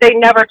story that they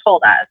never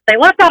told us. They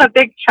left out a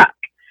big chunk.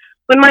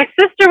 When my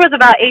sister was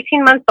about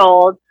 18 months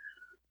old,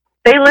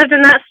 they lived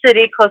in that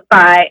city close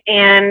by,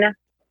 and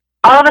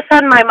all of a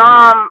sudden my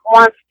mom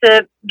wants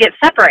to get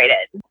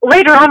separated.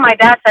 Later on, my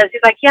dad says,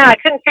 he's like, yeah, I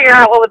couldn't figure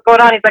out what was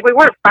going on. He's like, we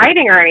weren't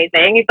fighting or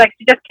anything. He's like,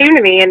 she just came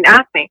to me and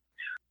asked me.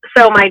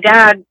 So my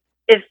dad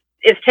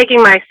is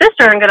taking my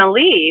sister and going to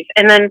leave.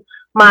 And then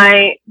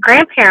my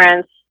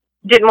grandparents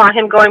didn't want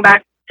him going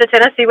back to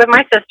Tennessee with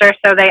my sister,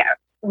 so they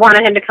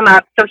wanted him to come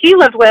up. So he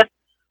lived with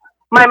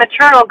my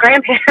maternal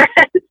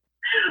grandparents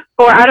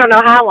for I don't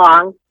know how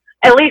long,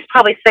 at least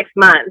probably 6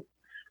 months.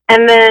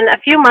 And then a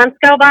few months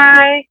go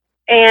by,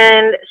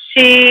 and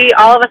she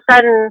all of a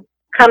sudden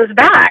comes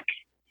back.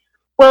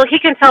 Well, he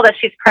can tell that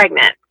she's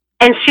pregnant,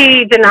 and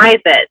she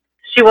denies it.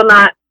 She will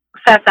not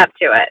fess up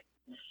to it.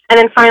 And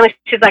then finally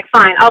she's like,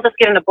 fine, I'll just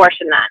get an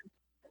abortion then,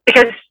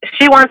 because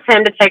she wants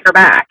him to take her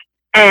back.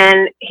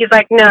 And he's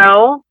like,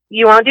 no,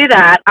 you won't do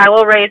that. I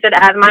will raise it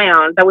as my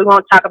own, but we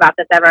won't talk about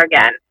this ever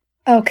again.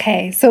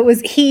 Okay, so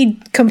he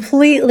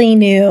completely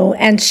knew,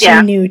 and she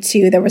knew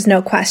too. There was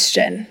no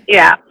question.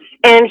 Yeah,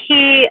 and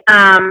he's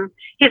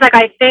like,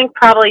 I think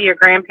probably your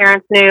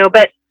grandparents knew,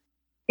 but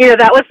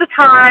that was the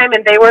time,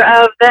 and they were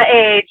of the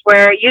age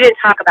where you didn't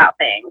talk about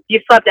things. You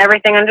swept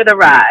everything under the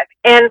rug.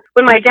 And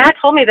when my dad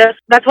told me this,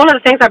 that's one of the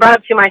things I brought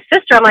up to my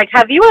sister. I'm like,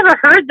 have you ever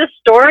heard this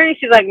story?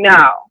 She's like, no.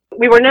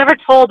 We were never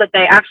told that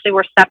they actually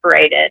were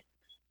separated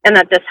and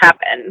that this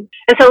happened.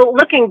 And so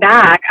looking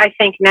back, I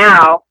think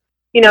now,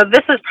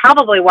 this is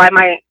probably why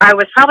I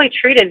was probably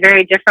treated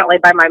very differently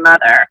by my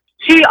mother.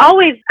 She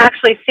always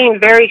actually seemed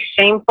very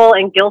shameful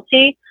and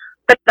guilty,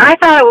 but I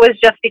thought it was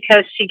just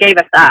because she gave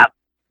us up.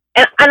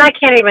 And I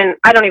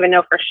don't even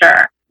know for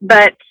sure.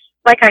 But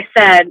like I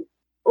said,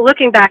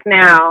 looking back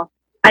now,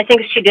 I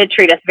think she did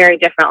treat us very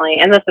differently,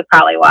 and this is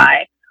probably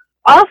why.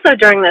 Also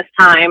during this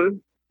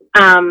time,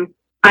 I'm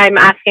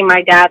asking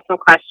my dad some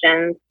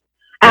questions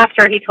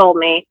after he told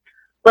me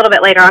a little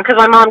bit later on, because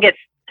my mom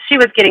she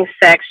was getting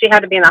sick. She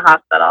had to be in the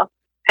hospital.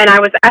 And I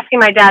was asking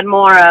my dad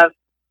more of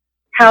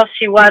how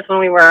she was when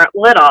we were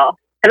little.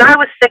 And I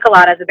was sick a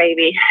lot as a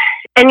baby.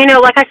 And,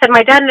 like I said,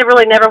 my dad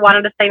really never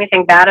wanted to say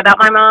anything bad about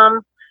my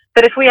mom.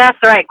 But if we asked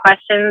the right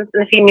questions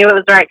and if he knew it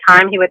was the right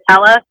time, he would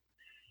tell us.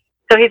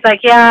 So he's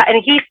like, yeah.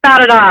 And he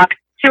spouted off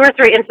 2 or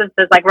 3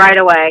 instances, like right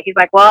away. He's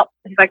like,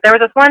 there was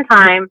this one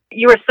time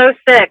you were so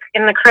sick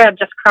in the crib,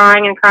 just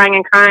crying and crying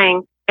and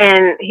crying.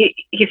 And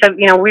he said,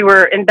 we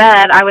were in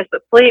bed. I was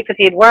asleep because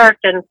he had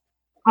worked, and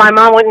my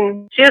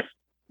mom just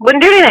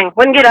wouldn't do anything,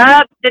 wouldn't get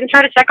up, didn't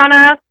try to check on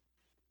us.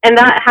 And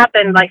that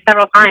happened like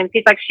several times.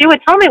 He's like, she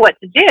would tell me what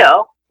to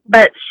do,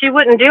 but she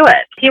wouldn't do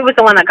it. He was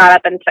the one that got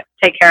up and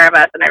take care of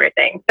us and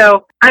everything.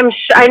 So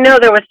I know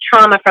there was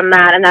trauma from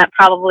that, and that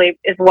probably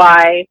is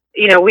why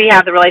we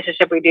have the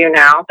relationship we do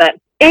now. But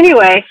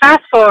anyway,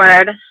 fast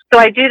forward. So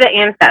I do the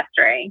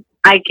ancestry.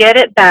 I get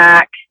it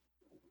back,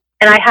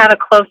 and I have a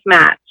close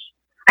match.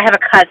 I have a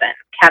cousin,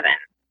 Kevin.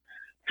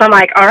 So I'm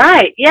like, all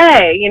right,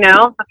 yay,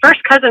 a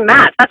first cousin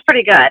match. That's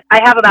pretty good.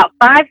 I have about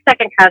 5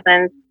 second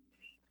cousins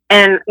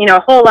and, a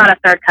whole lot of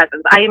third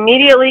cousins. I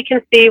immediately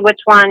can see which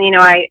one,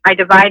 I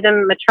divide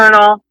them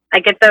maternal. I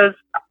get those,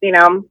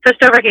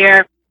 pushed over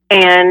here,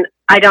 and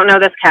I don't know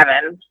this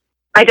Kevin.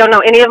 I don't know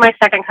any of my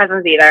second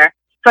cousins either.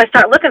 So I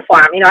start looking for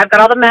him. I've got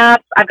all the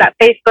maps. I've got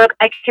Facebook.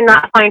 I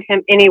cannot find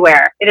him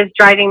anywhere. It is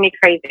driving me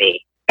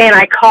crazy. And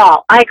I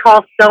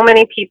call so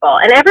many people,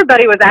 and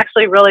everybody was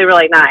actually really,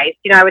 really nice.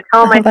 I would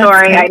tell them my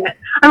story.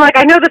 I'm like,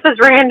 I know this is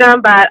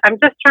random, but I'm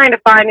just trying to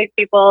find these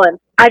people, and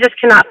I just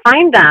cannot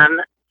find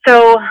them.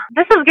 So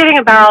this is getting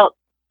about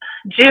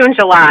June,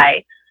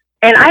 July,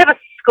 and I have a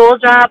school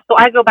job, so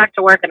I go back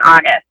to work in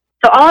August.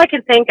 So all I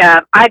can think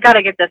of, I got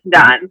to get this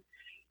done.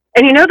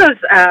 And those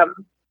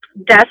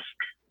desk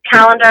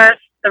calendars,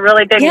 the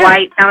really big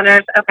white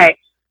calendars? Okay.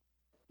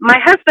 My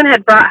husband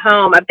had brought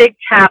home a big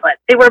tablet.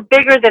 They were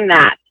bigger than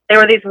that. They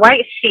were these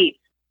white sheets.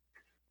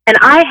 And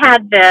I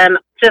had them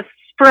just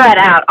spread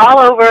out all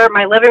over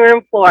my living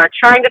room floor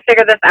trying to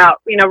figure this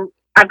out.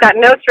 I've got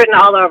notes written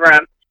all over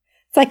them.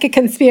 It's like a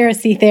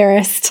conspiracy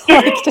theorist,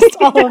 just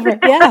all over.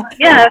 Yeah.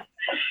 Yes.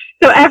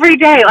 So every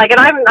day,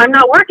 and I'm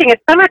not working.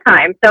 It's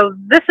summertime. So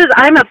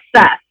I'm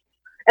obsessed.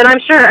 And I'm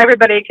sure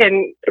everybody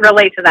can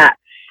relate to that.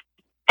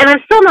 And I'm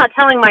still not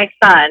telling my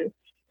son.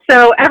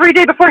 So every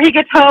day before he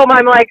gets home,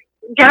 I'm like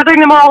gathering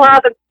them all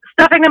up and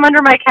stuffing them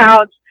under my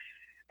couch.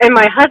 And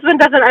my husband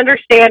doesn't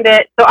understand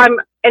it.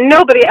 And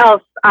nobody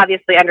else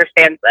obviously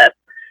understands this.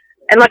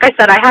 And like I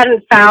said, I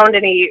hadn't found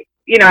any,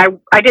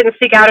 I didn't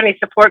seek out any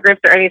support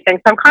groups or anything.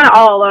 So I'm kind of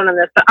all alone in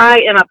this, but I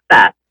am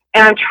obsessed.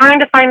 And I'm trying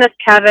to find this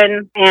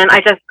Kevin, and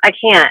I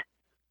can't.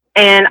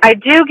 And I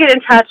do get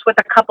in touch with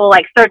a couple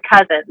third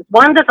cousins.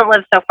 One doesn't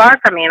live so far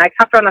from me, and I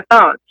talk to her on the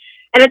phone.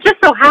 And it just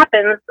so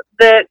happens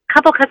the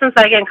couple cousins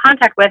that I get in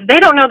contact with, they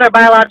don't know their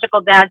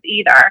biological dads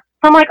either.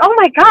 So I'm like, oh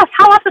my gosh,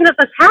 how often does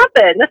this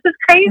happen? This is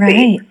crazy.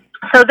 Right.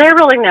 So they're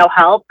really no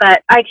help,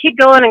 but I keep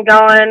going and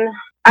going.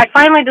 I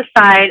finally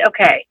decide,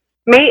 okay,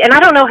 and I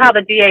don't know how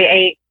the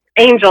DA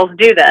angels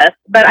do this,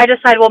 but I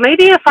decide, well,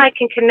 maybe if I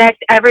can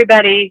connect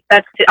everybody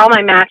that's all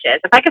my matches,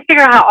 if I can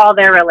figure out how all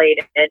they're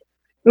related,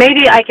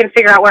 maybe I can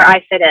figure out where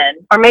I fit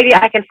in, or maybe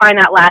I can find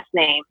that last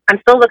name. I'm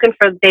still looking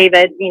for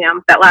David,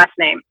 that last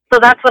name. So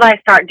that's what I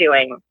start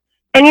doing.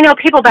 And,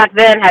 people back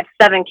then had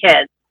 7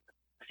 kids.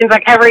 Seems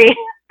like every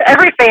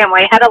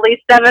family had at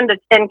least 7 to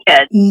 10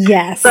 kids.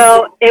 Yes.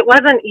 So it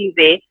wasn't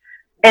easy.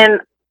 And,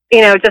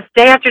 just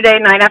day after day,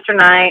 night after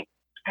night.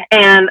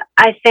 And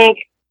I think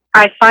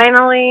I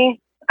finally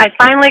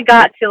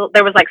got to,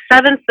 there was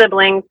 7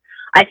 siblings.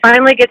 I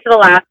finally get to the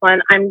last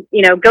one. I'm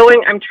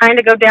trying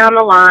to go down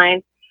the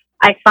line.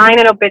 I find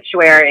an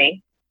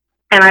obituary,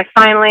 and I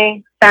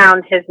finally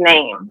found his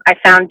name. I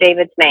found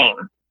David's name.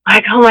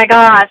 Like, oh my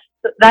gosh,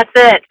 that's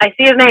it. I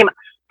see his name.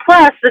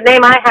 Plus, the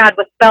name I had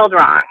was spelled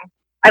wrong.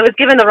 I was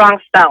given the wrong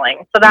spelling,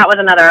 so that was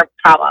another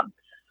problem.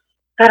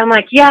 But I'm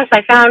like, yes,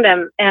 I found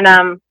him. And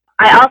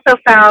I also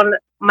found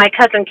my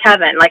cousin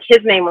Kevin.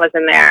 His name was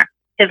in there,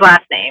 his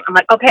last name. I'm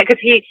like, okay, because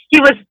he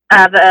was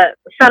the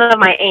son of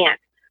my aunt,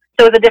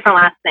 so it was a different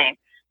last name.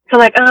 So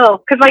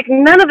because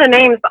none of the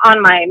names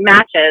on my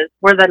matches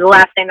were the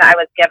last name that I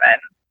was given.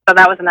 So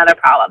that was another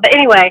problem. But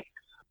anyway,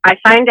 I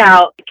find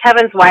out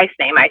Kevin's wife's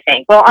name, I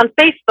think. Well, on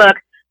Facebook,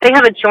 they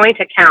have a joint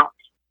account.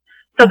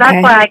 So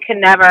that's why I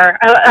can never,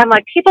 I'm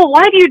like, people,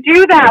 why do you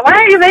do that? Why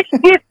are you making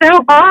it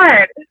so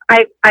hard?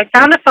 I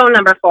found a phone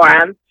number for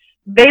him.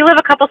 They live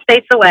a couple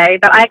states away,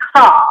 but I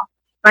call.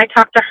 I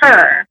talk to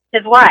her,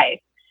 his wife.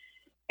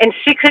 And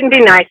she couldn't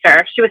be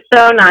nicer. She was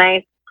so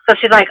nice. So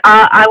she's like,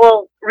 I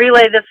will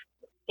relay this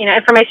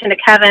information to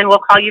Kevin. We'll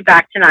call you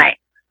back tonight.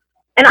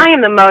 And I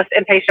am the most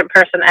impatient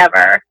person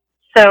ever.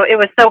 So it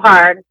was so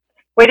hard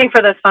waiting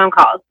for those phone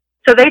calls.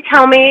 So they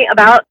tell me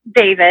about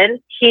David.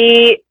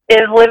 He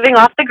is living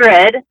off the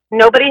grid.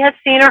 Nobody has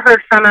seen or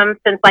heard from him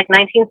since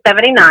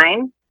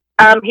 1979.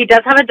 He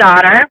does have a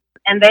daughter,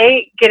 and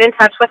they get in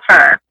touch with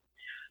her.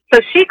 So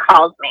she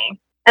calls me.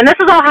 And this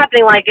is all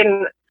happening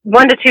in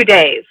 1 to 2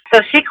 days.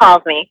 So she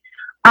calls me.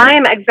 I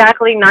am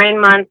exactly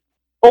 9 months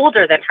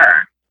older than her.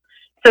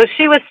 So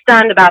she was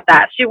stunned about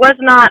that. She was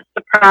not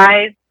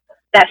surprised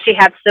that she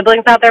had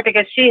siblings out there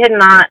because she had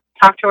not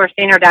talked to or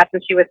seen her dad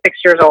since she was 6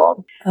 years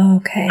old.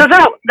 Okay. So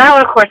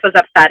that of course was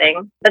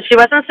upsetting. But she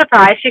wasn't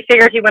surprised. She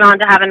figured he went on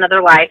to have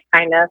another life,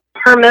 kind of.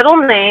 Her middle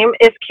name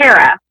is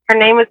Cara. Her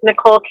name was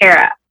Nicole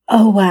Cara.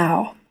 Oh,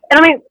 wow. And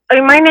I mean,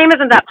 my name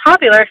isn't that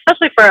popular,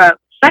 especially for a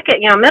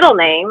second, middle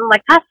name.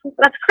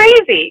 That's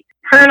crazy.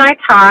 Her and I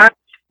talked.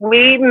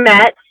 We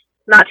met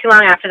not too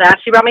long after that.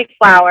 She brought me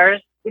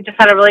flowers. We just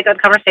had a really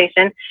good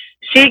conversation.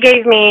 She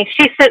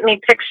sent me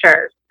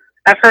pictures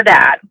of her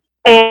dad.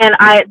 And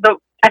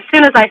as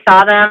soon as I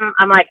saw them,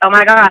 I'm like, oh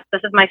my gosh,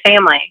 this is my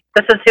family.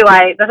 This is who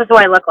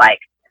I look like.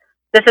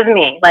 This is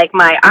me.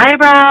 My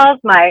eyebrows,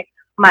 my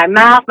my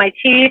mouth, my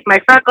teeth, my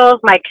freckles,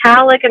 my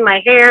cowlick in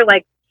my hair.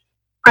 Like,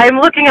 I'm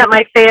looking at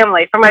my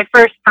family for my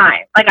first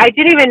time. Like, I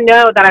didn't even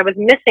know that I was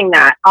missing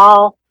that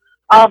all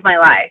of my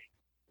life.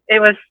 It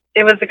was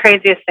the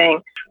craziest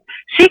thing.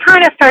 She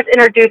kind of starts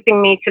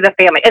introducing me to the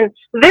family, and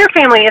their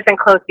family isn't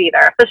close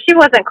either. So she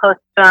wasn't close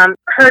to them.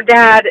 Her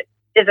dad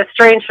is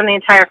estranged from the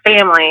entire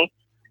family,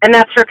 and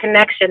that's her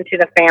connection to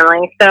the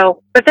family.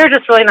 So, but they're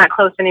just really not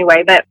close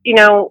anyway. But, you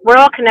know, we're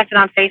all connected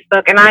on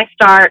Facebook, and I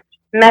start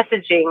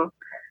messaging,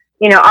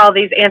 you know, all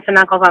these aunts and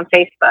uncles on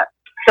Facebook.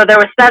 So there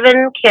were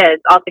 7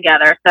 kids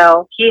altogether.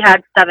 So he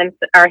had 6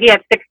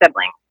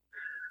 siblings.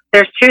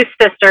 There's 2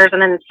 sisters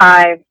and then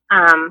 5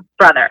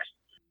 brothers.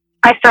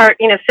 I start,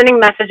 you know, sending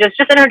messages,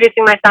 just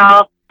introducing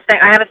myself,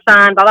 saying I have a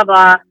son, blah, blah,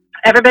 blah.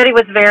 Everybody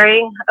was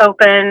very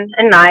open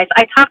and nice.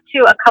 I talked to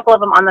a couple of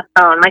them on the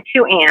phone, my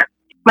 2 aunts.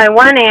 My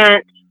one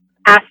aunt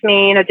asked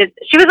me, you know,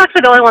 she was actually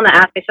the only one that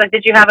asked me. She's like,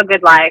 did you have a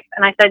good life?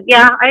 And I said,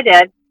 yeah, I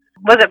did.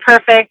 Was it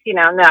perfect? You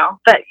know, no.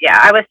 But yeah,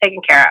 I was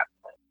taken care of.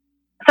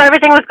 So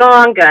everything was going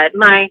on good.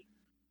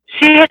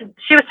 She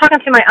was talking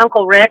to my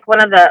Uncle Rick,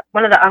 one of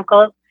the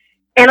uncles,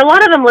 and a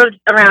lot of them lived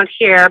around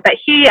here, but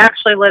he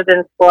actually lived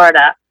in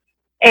Florida.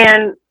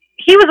 And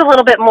he was a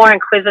little bit more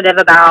inquisitive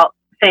about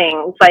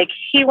things. Like,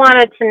 he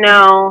wanted to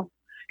know,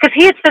 because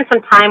he had spent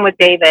some time with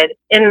David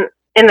in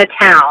the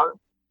town.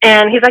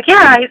 And he's like,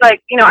 yeah, he's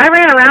like, you know, I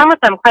ran around with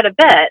them quite a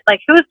bit.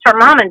 Like, who's her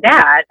mom and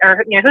dad?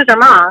 Or, you know, who's her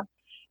mom?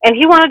 And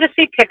he wanted to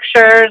see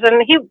pictures,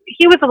 and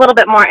he was a little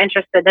bit more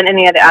interested than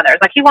any of the others.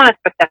 Like, he wanted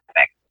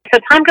specifics. So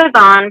time goes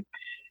on.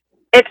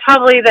 It's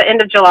probably the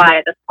end of July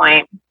at this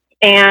point.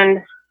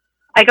 And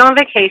I go on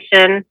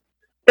vacation.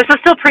 This was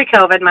still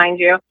pre-COVID, mind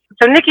you.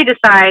 So Nikki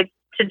decides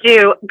to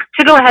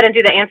go ahead and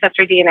do the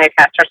ancestry DNA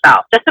test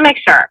herself, just to make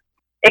sure.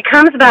 It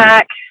comes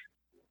back,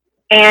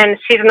 and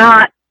she's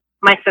not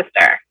my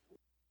sister.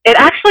 It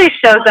actually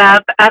shows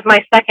up as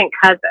my second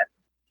cousin.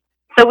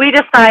 So we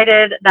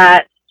decided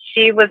that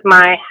she was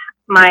my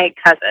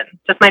cousin,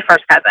 just my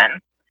first cousin.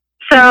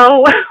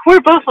 So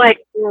we're both like,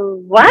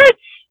 what?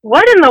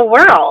 What in the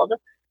world?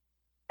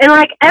 And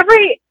like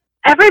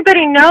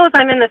everybody knows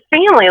I'm in the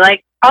family.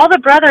 Like, all the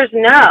brothers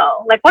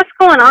know. Like, what's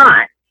going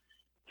on?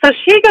 So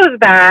she goes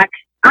back.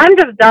 I'm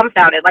just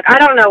dumbfounded. Like, I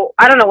don't know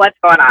what's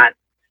going on.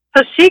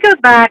 So she goes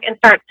back and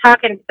starts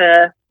talking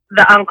to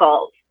the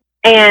uncles.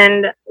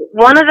 And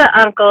one of the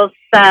uncles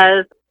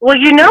says, well,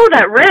 you know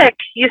that Rick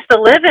used to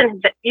live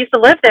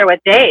there with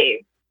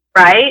Dave,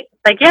 right?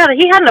 Like, yeah,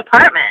 he had an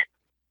apartment.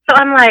 So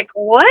I'm like,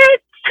 what?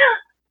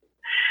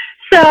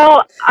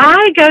 So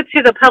I go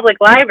to the public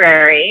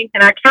library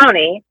in our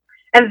county,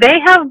 and they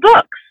have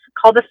books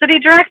called the City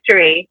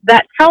Directory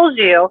that tells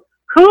you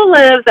who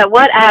lives at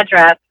what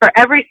address for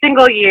every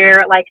single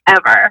year, like,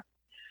 ever.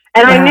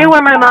 And wow. I knew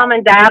where my mom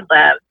and dad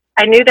lived.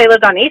 I knew they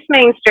lived on East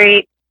Main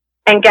Street.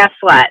 And guess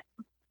what?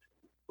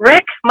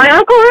 My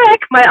Uncle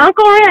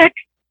Rick,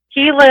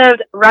 he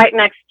lived right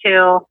next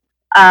to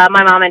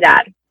my mom and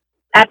dad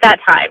at that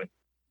time.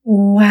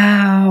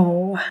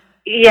 Wow.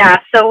 Yeah,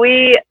 so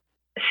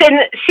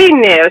she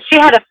knew. She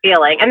had a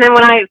feeling. And then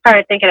when I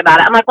started thinking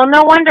about it, I'm like, well,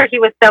 no wonder he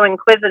was so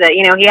inquisitive.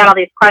 You know, he had all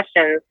these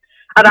questions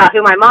about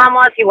who my mom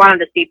was. He wanted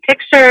to see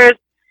pictures.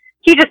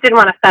 He just didn't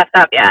want to fess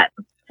up yet.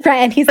 Right,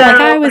 and he's like,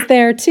 I was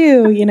there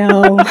too, you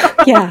know.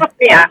 Yeah.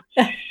 Yeah.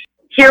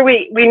 Here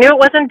we knew it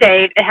wasn't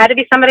Dave. It had to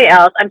be somebody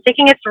else. I'm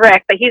thinking it's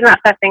Rick, but he's not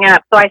fessing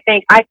up. So I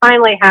think I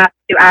finally have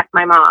to ask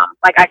my mom.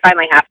 Like, I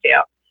finally have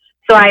to.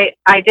 So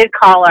I did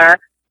call her.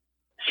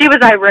 She was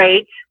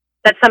irate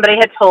that somebody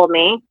had told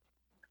me.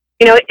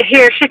 You know,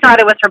 here she thought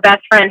it was her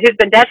best friend who's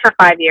been dead for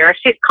 5 years.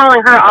 She's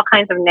calling her all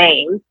kinds of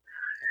names.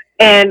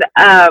 And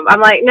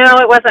I'm like, no,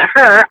 it wasn't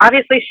her.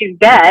 Obviously, she's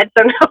dead,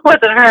 so no, it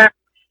wasn't her.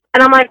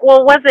 And I'm like,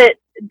 well, was it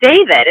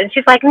David? And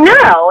she's like,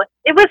 no,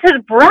 it was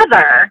his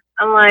brother.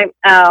 I'm like,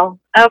 oh,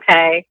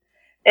 okay.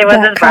 It was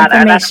his brother.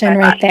 Confirmation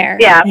right there.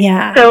 Yeah.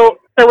 Yeah. So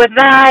with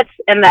that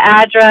and the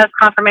address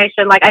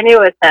confirmation, like, I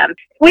knew it was him.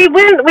 We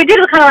did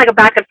kind of like a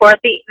back and forth.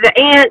 The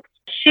aunt,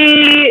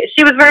 she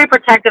was very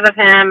protective of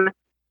him.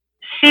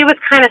 She was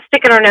kind of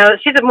sticking her nose.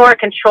 She's a more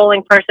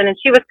controlling person, and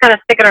she was kind of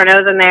sticking her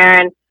nose in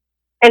there.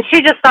 And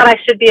she just thought I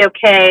should be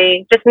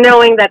okay, just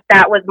knowing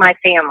that was my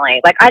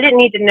family. Like, I didn't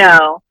need to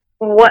know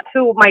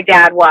who my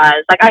dad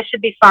was. Like, I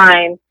should be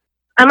fine.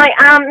 I'm like,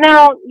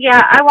 no,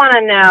 yeah, I want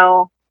to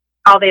know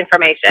all the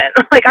information.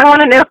 Like, I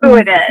want to know who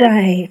it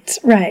is.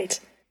 Right.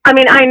 I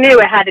mean, I knew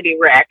it had to be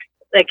Rick.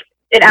 Like,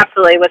 it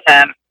absolutely was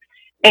him.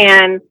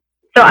 And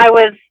so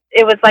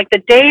it was like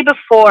the day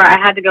before I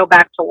had to go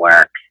back to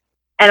work.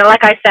 And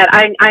like I said,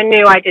 I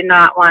knew I did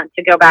not want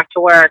to go back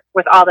to work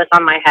with all this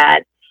on my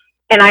head.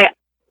 And I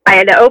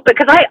had to open,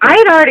 because I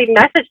had already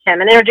messaged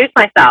him and introduced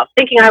myself,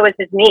 thinking I was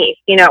his niece,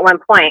 you know, at one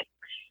point.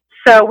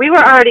 So we were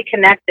already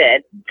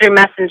connected through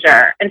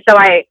Messenger. And so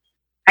I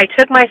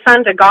took my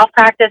son to golf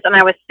practice, and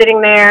I was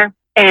sitting there,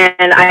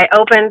 and I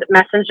opened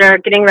Messenger,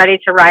 getting ready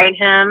to write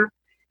him.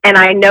 And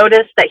I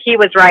noticed that he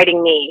was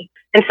writing me.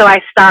 And so I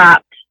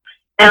stopped,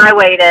 and I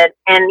waited.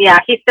 And yeah,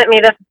 he sent me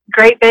this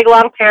great big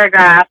long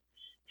paragraph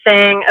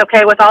saying,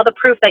 okay, with all the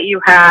proof that you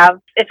have,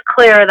 it's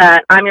clear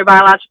that I'm your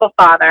biological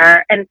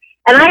father. And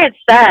I had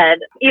said,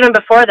 even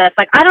before this,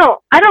 like, I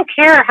don't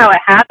care how it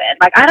happened.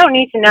 Like, I don't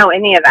need to know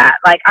any of that.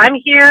 Like, I'm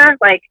here.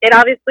 Like, it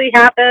obviously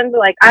happened.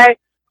 Like,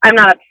 I'm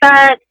not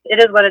upset. It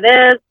is what it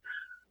is.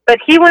 But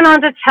he went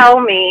on to tell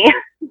me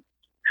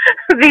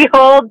the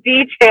whole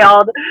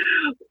detailed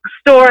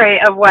story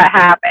of what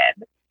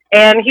happened.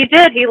 And he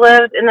did. He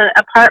lived in an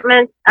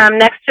apartment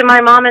next to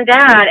my mom and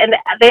dad, and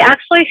they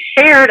actually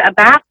shared a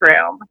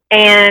bathroom.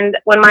 And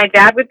when my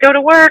dad would go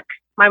to work,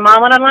 my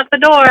mom would unlock the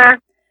door.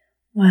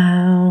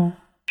 Wow.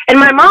 And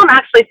my mom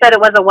actually said it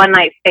was a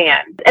one-night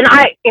stand. And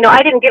I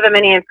didn't give him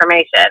any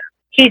information.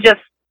 He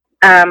just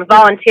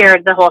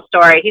volunteered the whole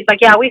story. He's like,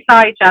 yeah, we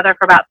saw each other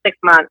for about 6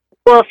 months.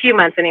 Well, a few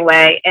months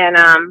anyway. And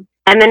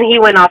then he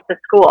went off to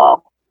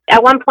school.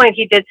 At one point,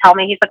 he did tell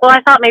me, he's like, well,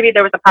 I thought maybe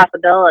there was a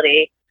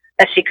possibility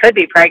that she could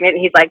be pregnant.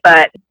 And he's like,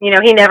 but,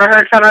 he never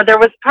heard from her. There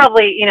was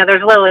probably,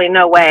 there's literally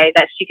no way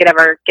that she could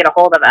ever get a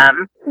hold of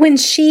him. When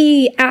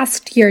she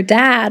asked your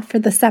dad for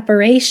the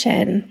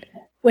separation,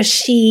 was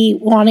she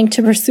wanting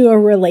to pursue a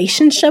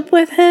relationship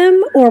with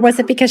him? Or was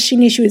it because she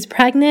knew she was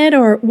pregnant?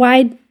 Or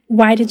why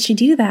did she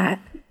do that?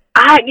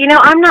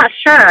 I'm not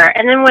sure.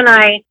 And then when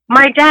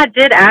my dad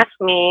did ask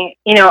me,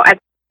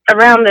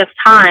 around this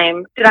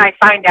time, did I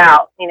find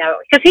out,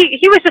 because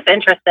he was just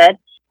interested.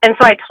 And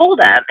so I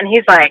told him, and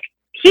he's like,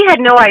 he had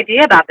no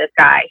idea about this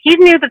guy. He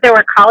knew that there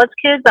were college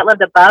kids that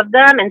lived above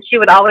them, and she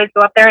would always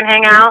go up there and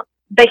hang out.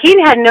 But he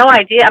had no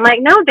idea. I'm like,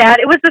 no, Dad,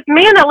 it was this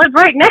man that lived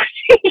right next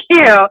to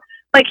you.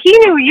 Like, he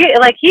knew you,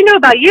 like, he knew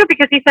about you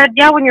because he said,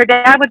 yeah, when your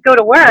dad would go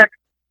to work,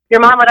 your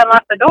mom would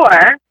unlock the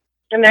door,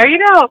 and there you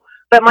go.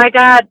 But my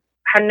dad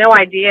had no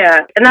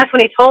idea. And that's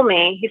when he told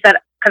me, he said,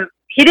 because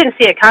he didn't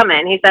see it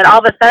coming. He said, all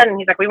of a sudden,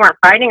 he's like, we weren't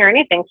fighting or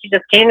anything. She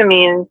just came to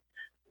me and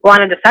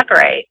wanted to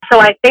separate. So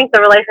I think the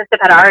relationship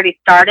had already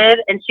started,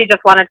 and she just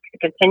wanted to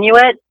continue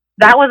it.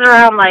 That was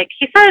around, like,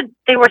 he said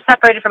they were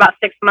separated for about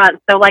 6 months.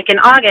 So, like, in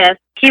August,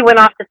 he went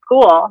off to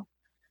school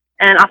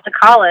and off to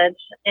college,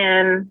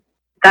 and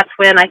that's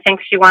when I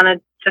think she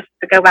wanted just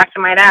to go back to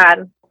my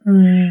dad.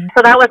 Mm.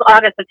 So that was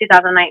August of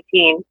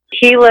 2019.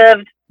 He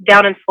lived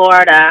down in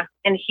Florida,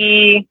 and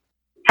he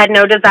had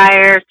no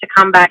desire to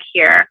come back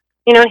here.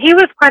 He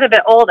was quite a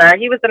bit older.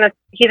 He's in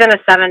his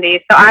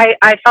 70s. So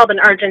I felt an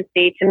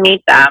urgency to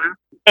meet them,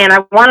 and I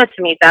wanted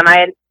to meet them.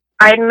 I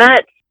had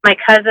met my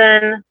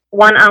cousin,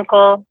 one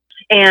uncle,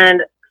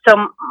 and so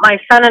my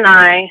son and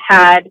I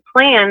had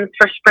plans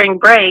for spring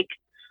break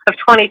of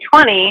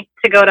 2020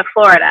 to go to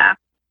Florida.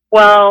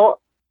 Well,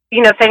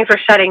 things were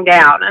shutting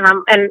down,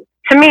 and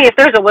to me, if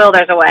there's a will,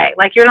 there's a way.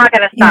 Like, you're not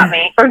going to stop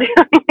me from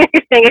doing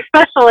anything,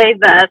 especially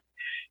this.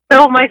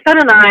 So my son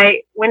and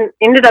I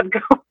ended up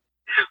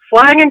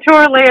flying into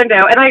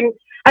Orlando, and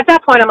at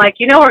that point, I'm like,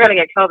 we're going to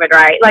get COVID,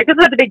 right? Like, this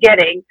is at the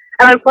beginning,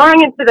 and I'm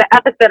flying into the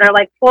epicenter,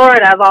 like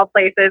Florida of all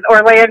places,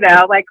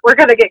 Orlando. Like, we're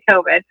going to get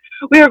COVID.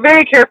 We were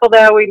very careful,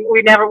 though.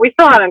 We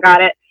still haven't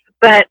got it,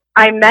 but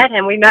I met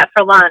him. We met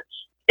for lunch.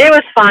 It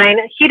was fine.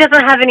 He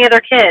doesn't have any other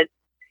kids.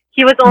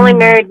 He was only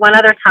married one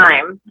other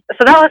time.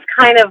 So that was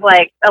kind of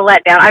like a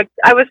letdown.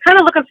 I was kind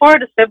of looking forward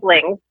to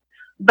siblings,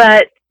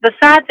 but the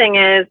sad thing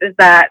is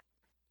that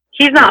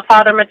he's not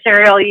father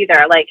material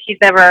either. Like, he's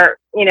never,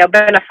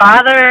 been a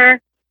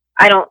father.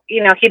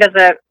 He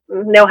doesn't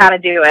know how to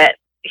do it.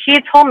 He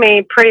had told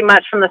me pretty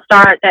much from the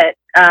start that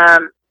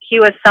he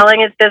was selling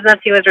his business.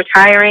 He was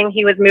retiring.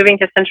 He was moving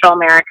to Central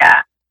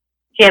America.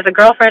 He has a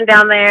girlfriend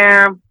down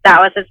there.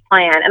 That was his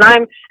plan. And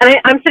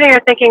I'm sitting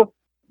here thinking,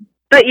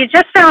 but you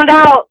just found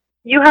out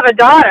you have a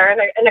daughter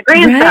and a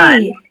grandson.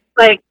 Right.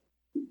 Like,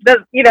 but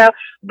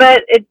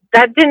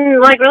that didn't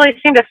really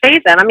seem to faze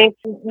him. I mean,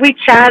 we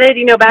chatted,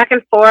 back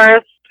and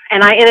forth,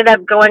 and I ended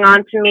up going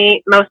on to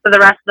meet most of the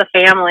rest of the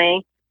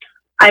family.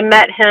 I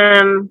met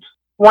him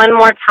one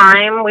more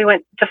time. We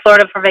went to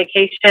Florida for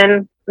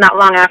vacation not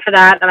long after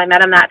that, and I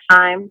met him that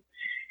time.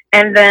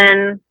 And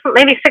then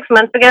maybe 6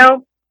 months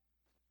ago,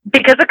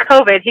 because of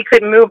COVID, he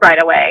couldn't move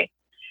right away.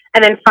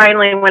 And then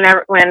finally,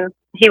 when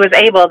he was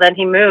able, then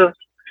he moved.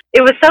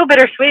 It was so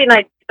bittersweet,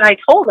 and I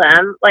told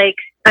him, like,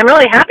 I'm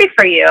really happy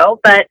for you,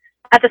 but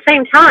at the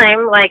same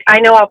time, like, I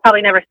know I'll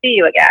probably never see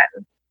you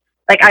again.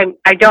 Like,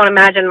 I don't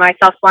imagine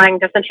myself flying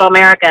to Central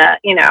America,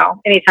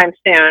 anytime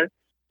soon.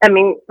 I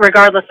mean,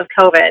 regardless of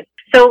COVID.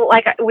 So,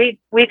 like, we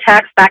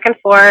text back and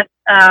forth,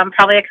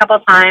 probably a couple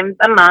times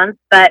a month,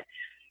 but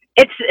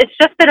it's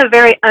just been a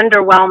very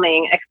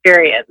underwhelming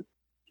experience.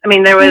 I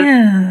mean, there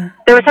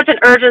was such an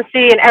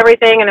urgency and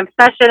everything, and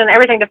obsession and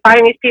everything to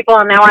find these people,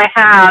 and now I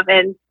have,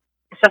 and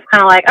it's just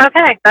kind of like,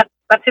 okay, that's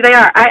who they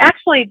are. I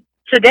actually,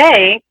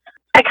 today,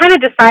 I kind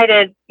of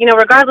decided,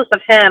 regardless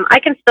of him, I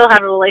can still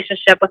have a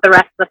relationship with the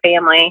rest of the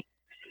family.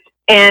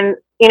 And,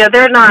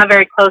 they're not a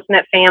very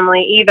close-knit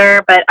family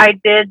either, but I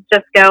did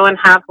just go and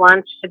have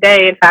lunch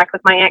today, in fact,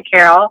 with my Aunt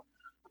Carol.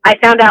 I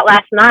found out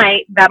last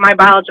night that my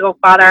biological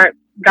father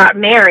got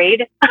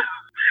married.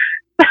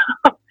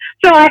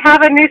 So I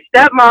have a new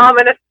stepmom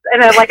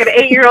and like an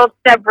 8-year-old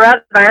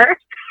stepbrother.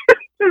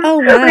 Oh,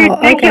 wow.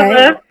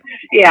 Ridiculous. Okay.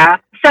 Yeah.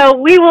 So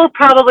we will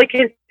probably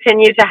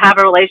continue to have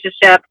a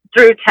relationship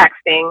through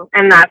texting,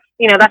 and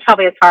that's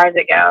probably as far as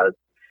it goes.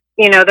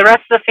 The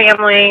rest of the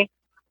family,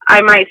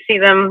 I might see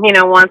them,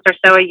 once or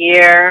so a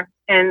year,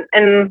 and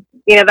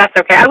that's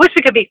okay. I wish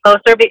we could be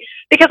closer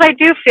because I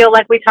do feel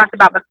like we talked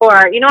about before.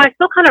 I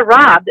feel kind of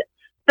robbed.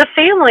 The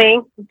family,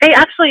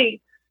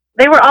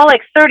 they were all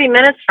like 30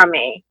 minutes from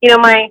me.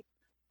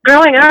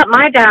 Growing up,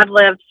 my dad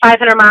lived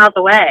 500 miles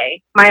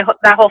away.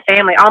 That whole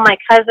family, all my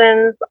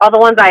cousins, all the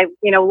ones I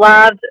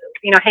loved,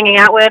 hanging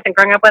out with and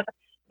growing up with,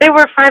 they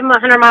were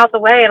 500 miles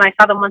away, and I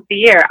saw them once a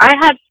year. I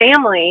had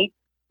family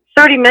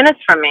 30 minutes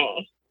from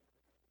me,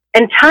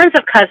 and tons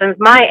of cousins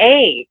my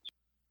age,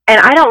 and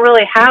I don't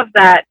really have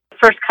that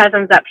first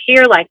cousins up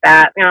here like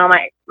that, on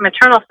my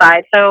maternal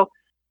side. So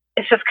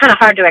it's just kind of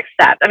hard to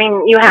accept. I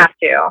mean, you have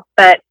to,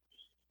 but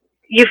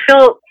you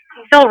feel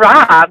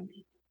robbed.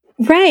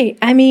 Right.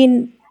 I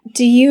mean,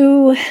 do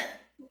you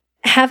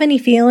have any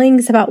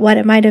feelings about what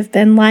it might have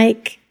been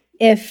like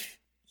if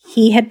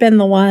he had been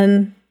the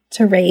one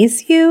to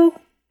raise you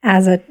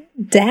as a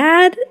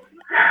dad?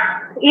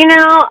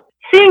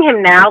 Seeing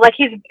him now, like,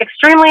 he's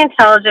extremely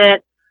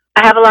intelligent.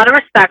 I have a lot of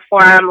respect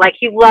for him. Like,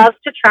 he loves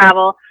to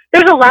travel.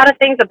 There's a lot of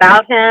things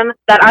about him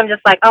that I'm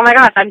just like, oh my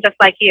gosh, I'm just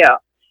like you.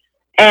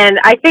 And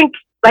I think,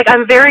 like,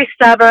 I'm very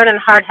stubborn and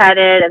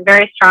hard-headed and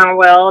very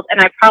strong-willed,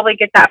 and I probably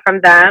get that from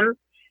them.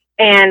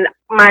 And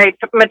my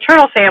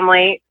maternal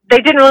family, they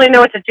didn't really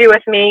know what to do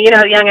with me,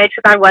 at a young age,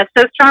 because I was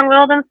so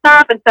strong-willed and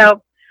stuff. And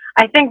so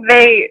I think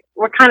they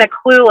were kind of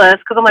clueless,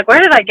 because I'm like,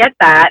 where did I get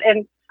that?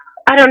 And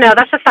I don't know.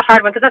 That's just a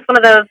hard one, because that's one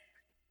of those,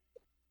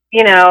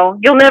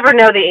 you'll never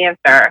know the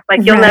answer.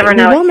 Like, you'll never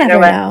know. We'll never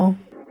know.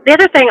 The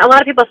other thing, a lot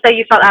of people say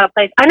you felt out of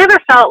place. I never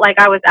felt like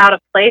I was out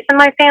of place in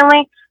my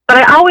family, but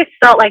I always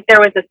felt like there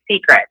was a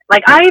secret.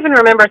 Like, I even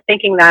remember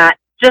thinking that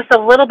just a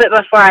little bit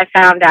before I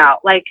found out.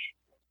 Like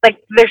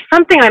there's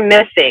something I'm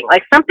missing,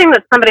 like something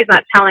that somebody's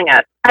not telling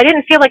us. I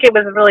didn't feel like it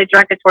was really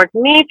directed towards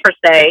me per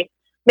se,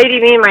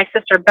 maybe me and my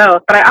sister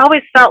both, but I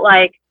always felt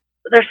like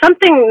there's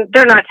something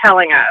they're not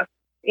telling us,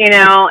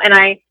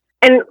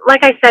 and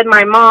like I said,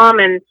 my mom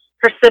and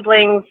her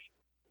siblings,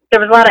 there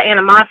was a lot of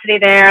animosity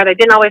there. They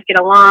didn't always get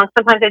along.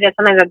 Sometimes they did,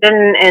 sometimes they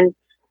didn't, and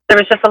there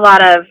was just a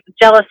lot of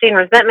jealousy and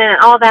resentment and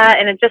all that,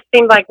 and it just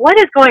seemed like, what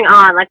is going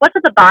on? Like, what's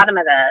at the bottom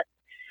of this?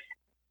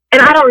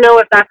 And I don't know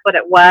if that's what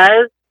it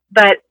was,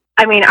 but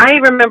I mean, I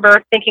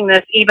remember thinking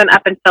this even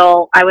up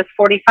until I was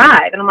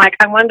 45. And I'm like,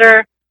 I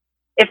wonder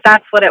if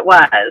that's what it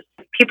was.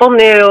 People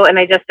knew and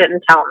they just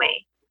didn't tell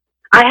me.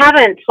 I've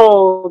only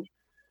told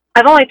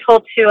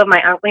two of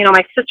my uncles.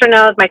 My sister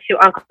knows, my two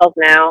uncles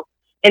know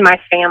in my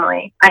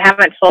family. I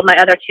haven't told my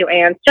other two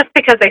aunts just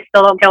because they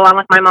still don't get along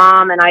with my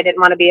mom, and I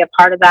didn't want to be a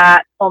part of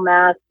that whole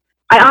mess.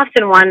 I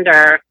often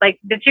wonder, like,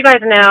 did you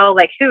guys know,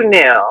 like, who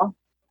knew?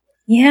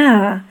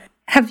 Yeah.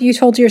 Have you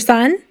told your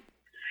son?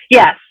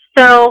 Yes.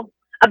 So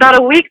about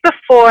a week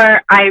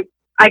before I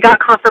got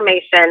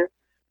confirmation,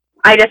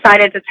 I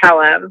decided to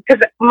tell him,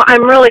 because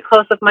I'm really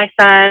close with my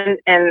son,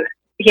 and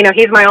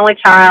he's my only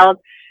child.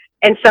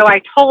 And so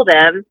I told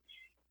him.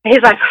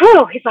 He's like,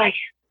 whew. He's like,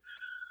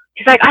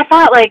 I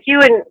thought, like,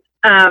 you and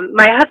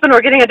my husband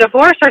were getting a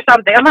divorce or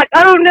something. I'm like,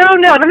 oh, no.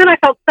 And then I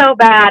felt so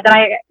bad that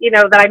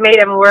I made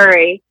him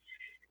worry.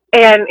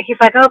 And he's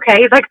like, okay.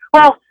 He's like,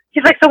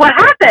 so what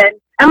happened?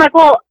 I'm like,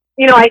 well,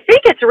 I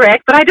think it's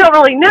Rick, but I don't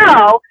really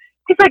know.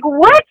 He's like,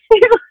 what?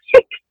 He's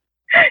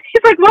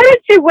like, why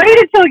didn't you wait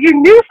until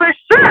you knew for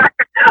sure?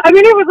 I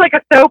mean, it was like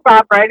a soap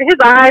opera. His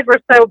eyes were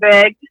so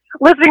big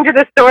listening to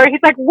this story.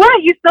 He's like,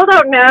 what? You still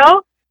don't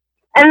know?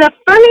 And the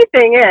funny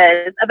thing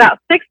is, about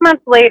 6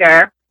 months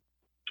later,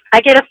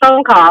 I get a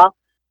phone call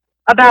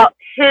about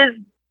his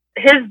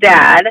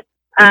dad.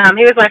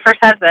 He was my first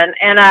husband.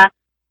 And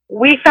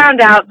we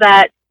found out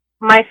that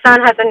my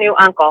son has a new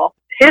uncle.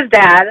 His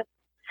dad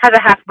has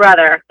a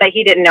half-brother that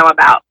he didn't know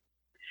about.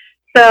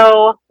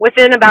 So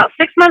within about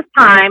 6 months'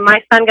 time,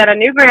 my son got a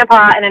new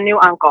grandpa and a new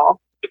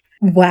uncle.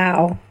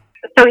 Wow.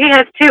 So he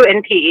has two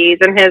NPEs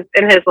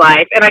in his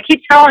life. And I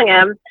keep telling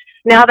him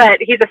now that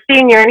he's a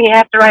senior and he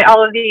has to write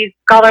all of these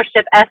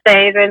scholarship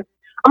essays. And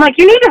I'm like,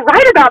 you need to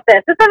write about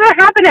this. This doesn't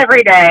happen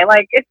every day.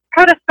 Like, it's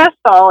kind of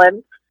special.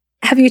 And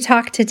have you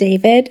talked to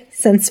David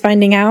since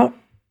finding out?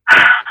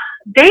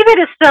 David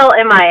is still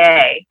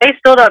MIA. They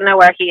still don't know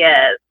where he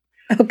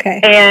is.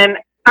 Okay. And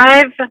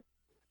I've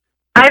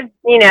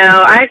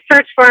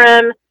searched for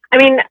him. I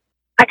mean,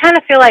 I kind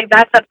of feel like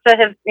that's up to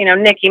his,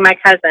 Nikki, my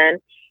cousin.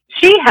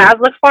 She has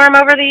looked for him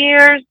over the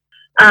years,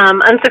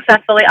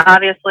 unsuccessfully,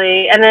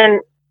 obviously. And then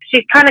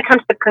she kind of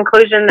comes to the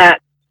conclusion that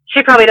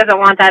she probably doesn't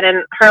want that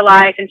in her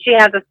life. And she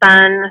has a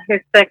son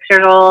who's 6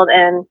 years old,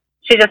 and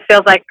she just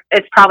feels like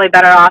it's probably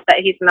better off that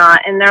he's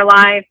not in their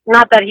life.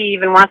 Not that he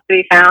even wants to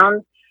be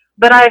found.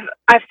 But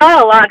I've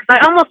thought a lot, because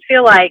I almost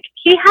feel like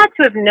he had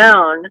to have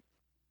known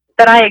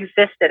that I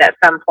existed at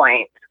some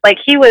point. Like,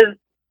 he was,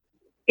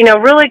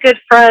 really good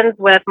friends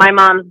with my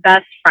mom's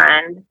best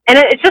friend. And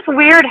it's just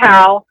weird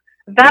how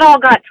that all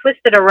got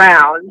twisted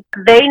around.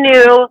 They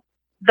knew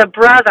the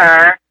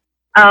brother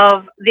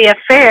of the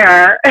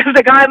affair,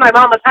 the guy my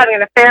mom was having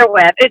an affair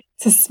with.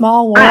 It's a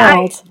small I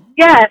world.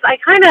 yes,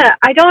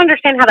 I don't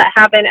understand how that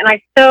happened, and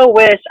I so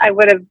wish I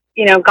would have,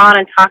 gone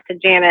and talked to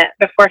Janet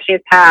before she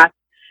had passed,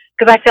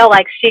 because I feel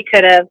like she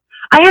could have.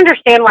 I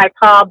understand why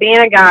Paul, being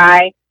a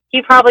guy,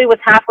 he probably was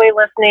halfway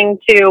listening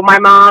to my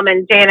mom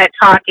and Janet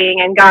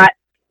talking and got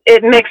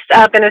it mixed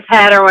up in his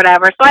head or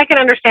whatever. So I can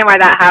understand why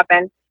that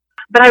happened.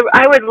 But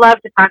I would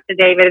love to talk to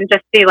David and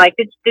just see, like,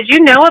 did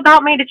you know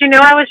about me? Did you know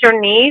I was your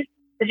niece?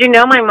 Did you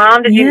know my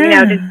mom? Did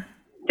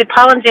did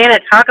Paul and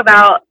Janet talk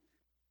about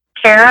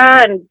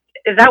Cara? And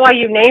is that why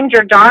you named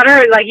your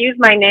daughter? Like, use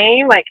my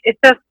name? Like, is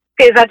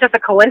that just a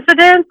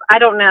coincidence? I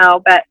don't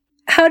know. But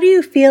how do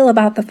you feel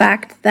about the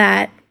fact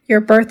that your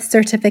birth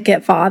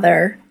certificate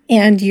father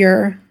and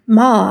your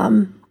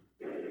mom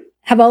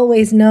have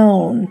always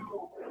known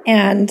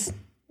and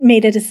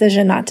made a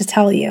decision not to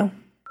tell you?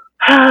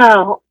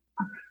 Oh,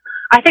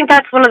 I think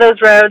that's one of those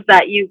roads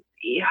that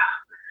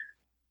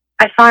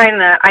I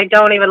find that I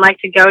don't even like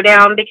to go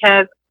down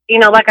because,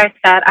 like I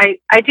said,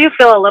 I do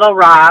feel a little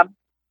robbed.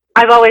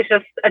 I've always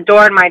just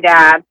adored my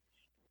dad.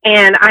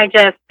 And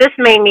this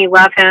made me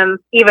love him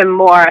even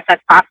more if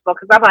that's possible.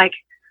 Because I'm like,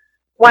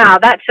 wow,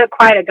 that took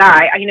quite a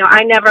guy.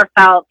 I never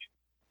felt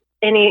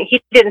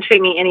he didn't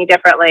treat me any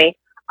differently.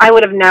 I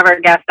would have never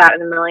guessed that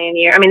in a million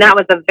years. I mean, that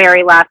was the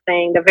very last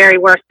thing, the very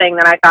worst thing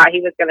that I thought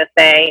he was going to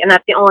say. And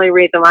that's the only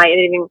reason why it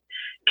even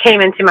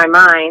came into my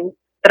mind.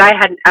 But I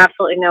had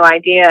absolutely no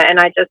idea. And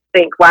I just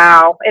think,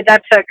 wow,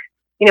 that took,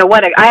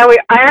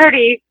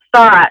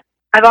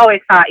 I've always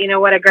thought,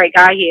 what a great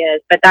guy he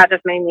is. But that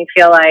just made me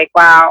feel like,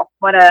 wow,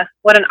 what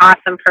an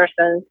awesome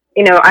person.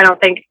 I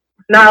don't think,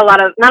 not a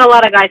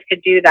lot of guys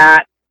could do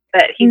that,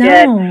 but he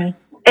did. And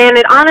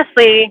it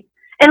honestly,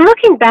 and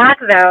looking back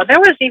though, there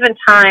was even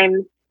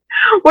times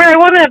where I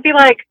wanted to be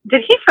like,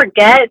 did he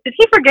forget? Did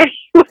he forget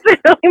he wasn't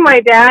really my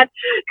dad?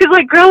 Because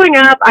like growing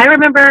up, I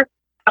remember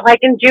like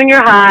in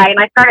junior high, and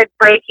I started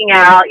breaking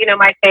out,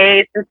 my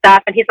face and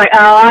stuff. And he's like,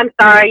 oh, I'm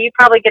sorry. You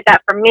probably get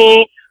that from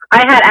me. I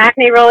had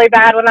acne really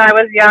bad when I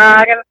was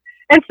young.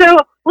 And so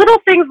little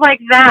things like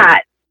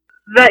that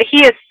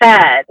he has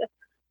said.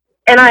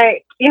 And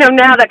I,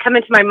 now that come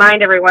into my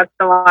mind every once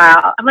in a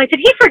while, I'm like, did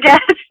he forget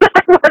that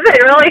I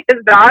wasn't really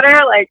his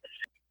daughter? Like,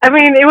 I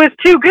mean, it was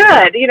too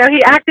good. He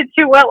acted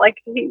too well. Like,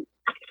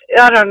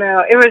 I don't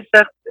know. It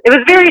was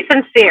very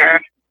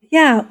sincere.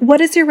 Yeah.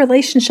 What is your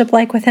relationship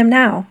like with him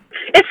now?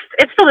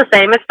 It's still the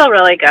same. It's still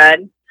really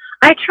good.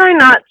 I try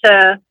not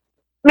to.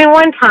 I mean,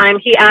 one time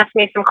he asked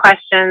me some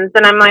questions,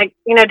 and I'm like,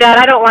 Dad,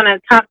 I don't want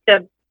to talk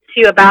to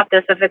you about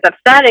this if it's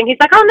upsetting. He's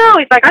like, oh no.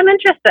 He's like, I'm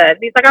interested.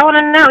 He's like, I want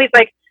to know. He's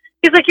like,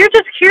 you're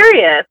just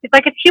curious. He's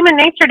like, it's human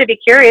nature to be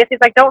curious. He's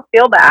like, don't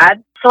feel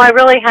bad. So I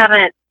really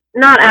haven't.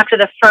 Not after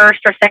the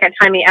first or second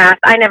time he asked.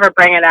 I never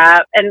bring it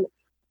up, and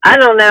I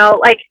don't know.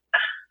 Like,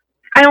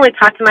 I only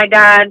talk to my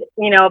dad,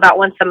 about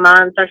once a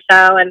month or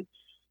so, and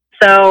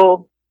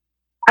so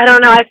I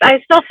don't know.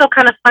 I still feel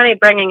kind of funny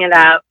bringing it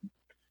up.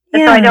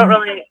 And so I don't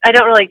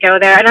really go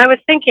there. And I was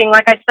thinking,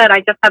 like I said,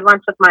 I just had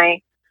lunch with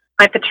my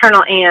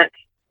paternal aunt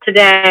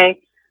today,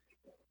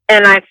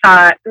 and I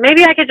thought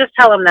maybe I could just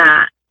tell him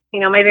that.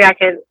 Maybe I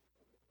could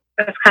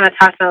just kind of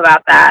talk to him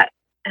about that,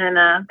 and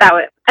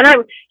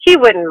he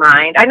wouldn't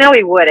mind. I know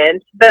he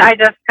wouldn't, but I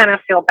just kind of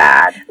feel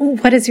bad.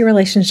 What is your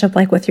relationship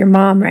like with your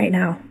mom right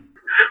now?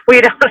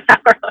 We don't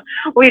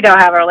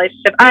have a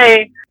relationship.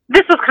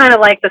 This was kind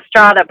of like the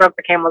straw that broke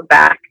the camel's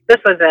back. This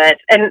was it,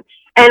 and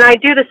I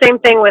do the same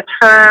thing with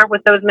her,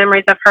 with those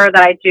memories of her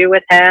that I do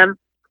with him.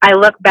 I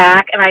look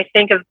back and I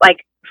think of,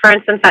 like, for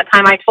instance, that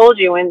time I told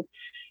you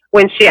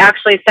when she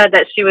actually said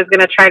that she was going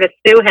to try to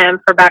sue him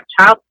for back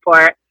child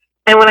support.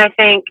 And when I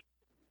think,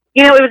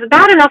 it was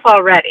bad enough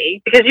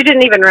already because you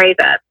didn't even raise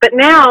us. But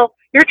now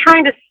you're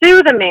trying to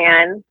sue the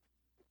man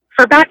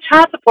for back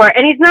child support,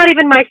 and he's not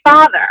even my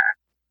father.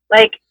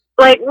 Like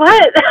what?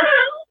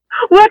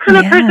 What kind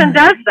of person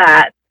does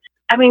that?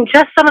 I mean,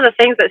 just some of the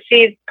things that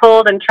she's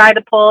pulled and tried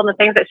to pull and the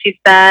things that she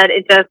said,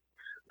 it just,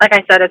 like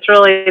I said, it's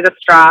really the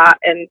straw.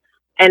 And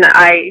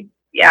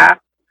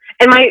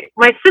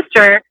my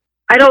sister,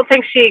 I don't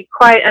think she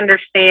quite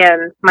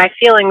understands my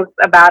feelings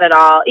about it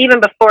all, even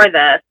before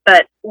this,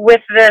 but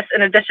with this,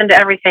 in addition to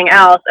everything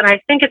else. And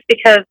I think it's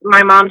because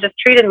my mom just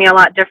treated me a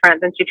lot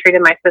different than she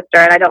treated my sister.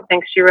 And I don't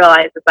think she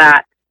realizes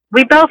that.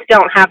 We both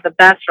don't have the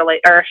best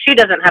or she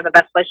doesn't have the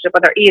best relationship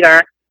with her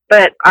either,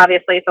 but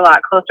obviously it's a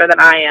lot closer than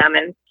I am.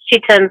 And she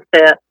tends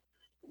to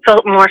feel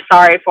more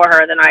sorry for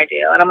her than I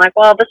do. And I'm like,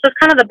 well, this is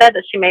kind of the bed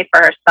that she made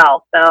for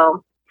herself.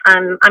 So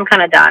I'm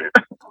kind of done.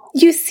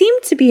 You seem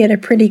to be at a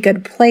pretty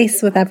good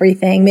place with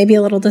everything, maybe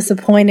a little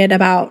disappointed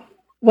about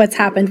what's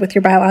happened with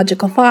your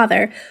biological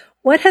father.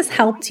 What has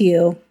helped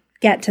you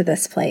get to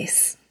this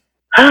place?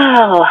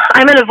 Oh,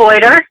 I'm an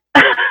avoider.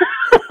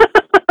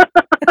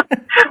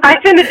 I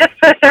tend to just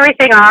push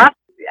everything off.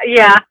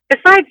 Yeah.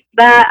 Besides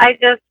that,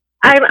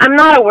 I'm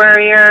not a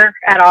worrier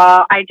at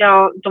all. I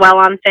don't dwell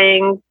on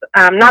things.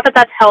 Not that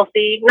that's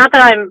healthy. Not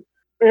that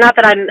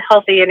I'm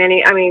healthy in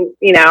any,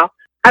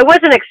 I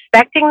wasn't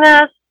expecting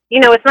this,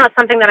 it's not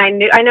something that I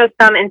knew. I know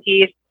some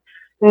NTs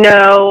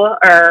know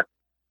or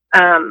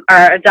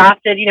are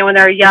adopted, when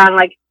they're young.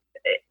 Like,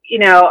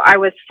 I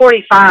was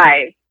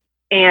 45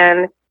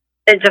 and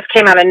it just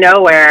came out of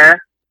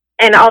nowhere.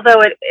 And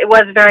although it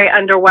was very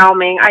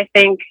underwhelming, I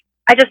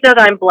just know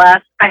that I'm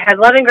blessed. I had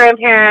loving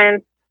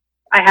grandparents.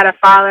 I had a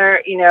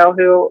father,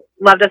 who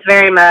loved us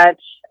very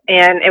much,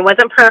 and it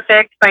wasn't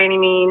perfect by any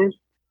means.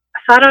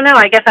 So I don't know.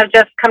 I guess I've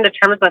just come to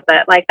terms with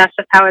it. Like, that's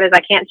just how it is.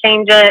 I can't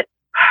change it.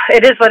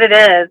 It is what it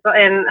is.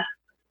 And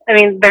I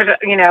mean, there's,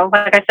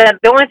 like I said,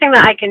 the only thing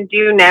that I can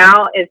do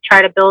now is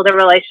try to build a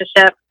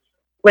relationship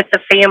with the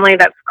family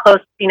that's close,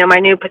 my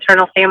new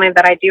paternal family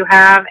that I do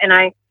have. And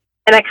I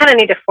kind of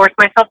need to force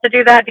myself to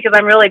do that because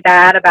I'm really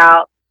bad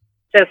about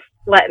just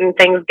letting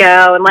things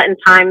go and letting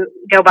time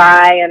go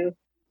by.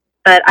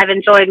 But I've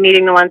enjoyed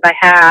meeting the ones I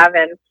have.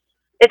 And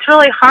it's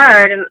really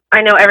hard. And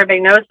I know everybody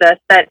knows this,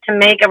 that to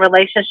make a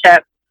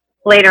relationship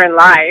later in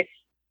life.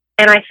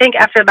 And I think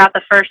after about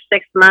the first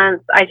 6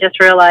 months, I just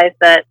realized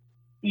that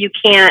you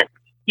can't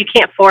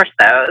force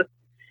those.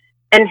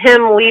 And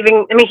him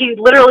leaving, I mean, he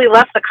literally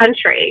left the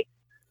country.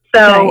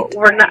 So right.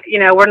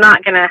 we're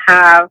not going to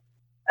have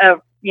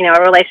a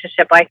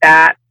relationship like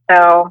that.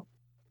 So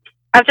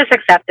I've just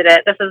accepted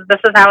it. This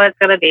is how it's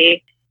going to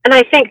be. And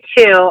I think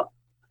too,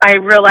 I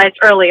realized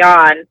early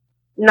on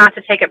not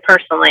to take it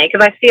personally,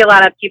 because I see a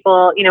lot of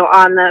people,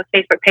 on the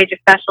Facebook page,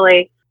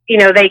 especially,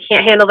 they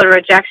can't handle the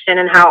rejection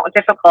and how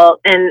difficult.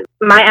 And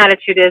my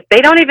attitude is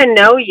they don't even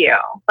know you.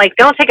 Like,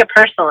 don't take it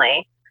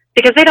personally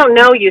because they don't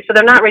know you. So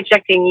they're not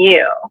rejecting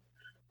you.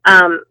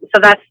 So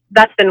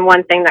that's been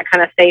one thing that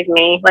kind of saved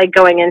me, like,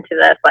 going into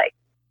this. Like,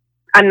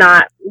 I'm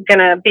not going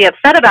to be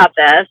upset about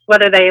this,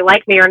 whether they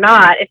like me or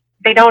not, if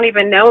they don't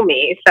even know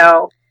me.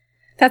 So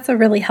that's a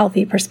really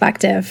healthy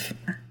perspective.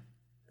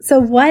 So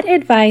what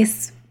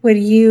advice would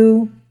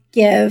you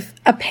give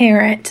a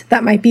parent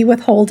that might be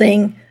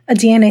withholding a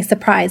DNA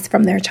surprise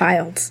from their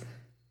child?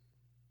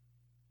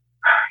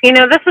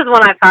 This is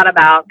one I've thought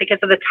about because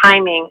of the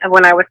timing of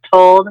when I was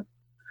told.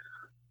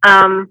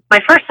 My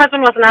first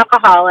husband was an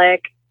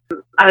alcoholic.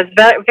 I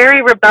was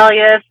very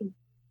rebellious.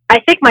 I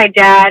think my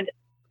dad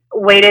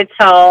waited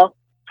till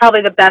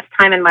probably the best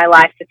time in my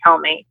life to tell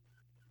me.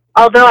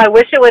 Although I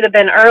wish it would have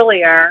been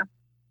earlier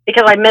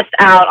because I missed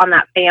out on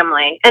that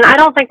family. And I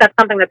don't think that's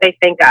something that they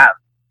think of.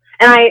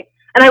 And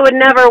I would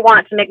never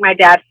want to make my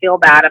dad feel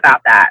bad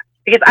about that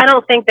because I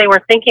don't think they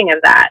were thinking of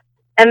that.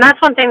 And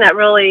that's one thing that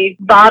really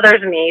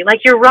bothers me.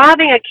 Like, you're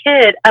robbing a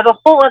kid of a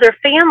whole other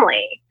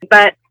family,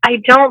 but I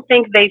don't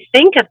think they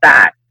think of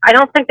that. I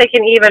don't think they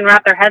can even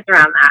wrap their heads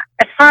around that.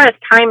 As far as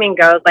timing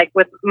goes, like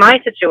with my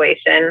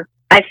situation,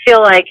 I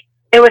feel like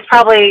it was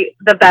probably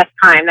the best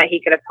time that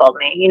he could have told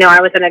me.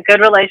 I was in a good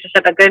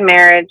relationship, a good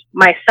marriage.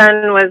 My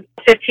son was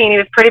 15. He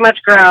was pretty much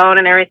grown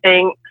and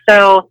everything.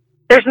 So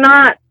there's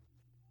not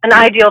an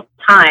ideal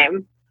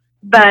time,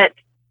 but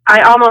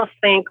I almost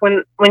think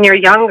when you're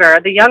younger,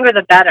 the younger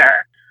the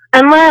better.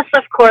 Unless,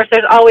 of course,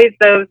 there's always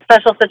those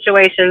special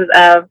situations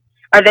of,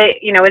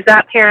 is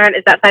that parent,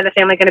 is that side of the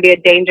family going to be a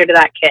danger to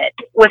that kid?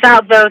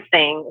 Without those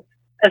things,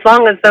 as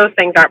long as those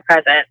things aren't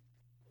present,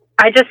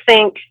 I just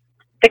think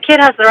the kid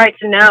has the right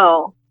to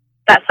know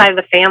that side of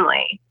the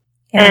family.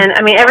 Yeah. And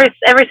I mean,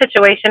 every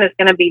situation is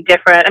going to be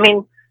different. I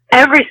mean,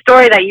 every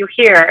story that you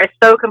hear is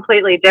so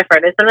completely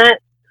different, isn't it?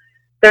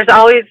 There's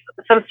always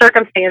some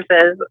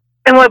circumstances.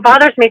 And what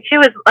bothers me too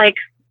is, like,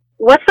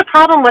 what's the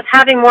problem with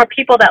having more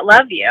people that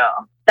love you?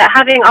 That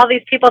having all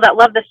these people that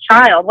love this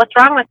child, what's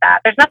wrong with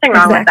that? There's nothing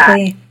wrong with that.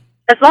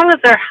 As long as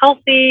they're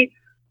healthy,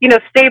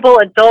 stable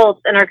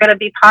adults and are going to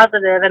be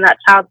positive in that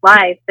child's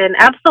life, then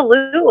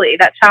absolutely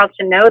that child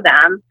should know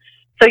them.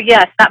 So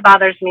yes, that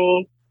bothers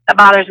me. That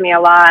bothers me a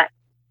lot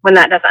when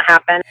that doesn't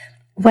happen.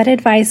 What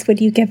advice would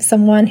you give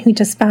someone who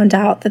just found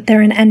out that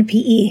they're an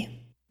NPE?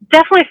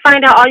 Definitely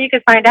find out all you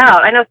can find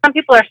out. I know some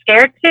people are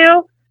scared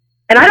to,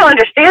 and I don't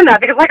understand that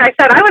because, like I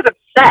said, I was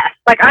obsessed.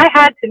 Like, I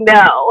had to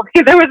know.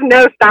 There was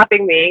no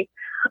stopping me.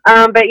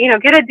 But,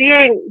 get a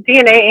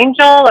DNA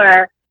angel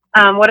or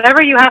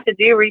whatever you have to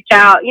do, reach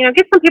out.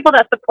 Get some people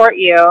that support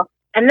you.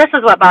 And this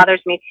is what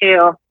bothers me,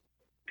 too.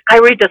 I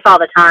read this all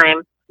the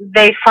time.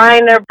 They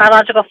find their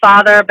biological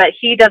father, but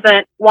he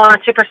doesn't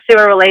want to pursue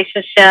a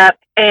relationship.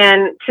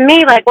 And to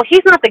me, like, well,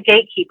 he's not the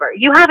gatekeeper.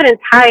 You have an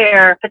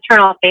entire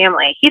paternal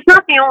family. He's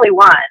not the only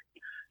one.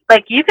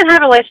 Like, you can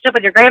have a relationship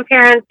with your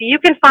grandparents. You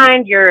can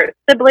find your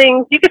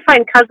siblings. You can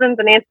find cousins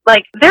and aunts.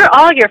 Like, they're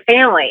all your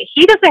family.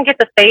 He doesn't get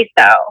to say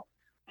so.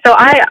 So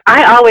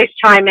I always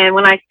chime in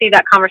when I see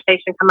that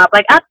conversation come up.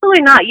 Like,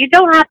 absolutely not. You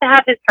don't have to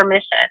have his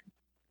permission.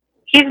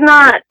 He's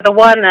not the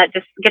one that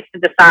just gets to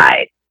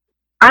decide.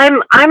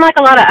 I'm like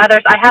a lot of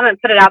others. I haven't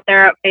put it out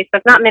there on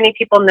Facebook. Not many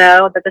people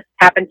know that this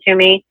happened to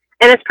me.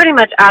 And it's pretty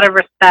much out of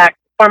respect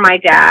for my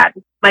dad,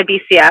 my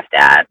BCF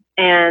dad.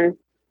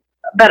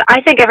 But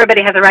I think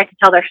everybody has a right to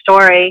tell their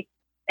story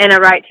and a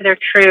right to their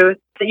truth.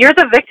 You're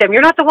the victim.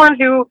 You're not the one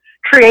who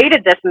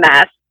created this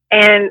mess.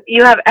 And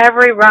you have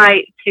every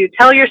right to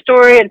tell your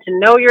story and to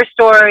know your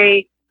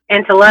story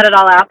and to let it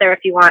all out there if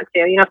you want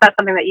to, if that's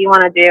something that you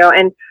want to do.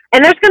 And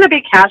And there's going to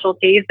be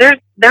casualties.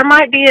 There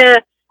might be a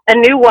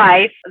new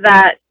wife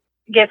that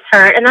gets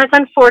hurt, and that's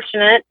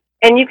unfortunate.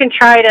 And you can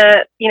try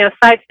to,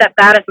 sidestep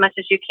that as much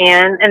as you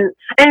can. And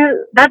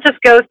that just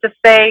goes to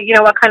say,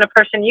 what kind of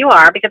person you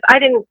are. Because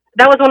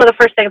that was one of the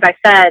first things I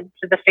said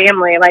to the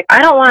family. Like,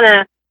 I don't want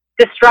to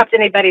disrupt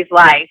anybody's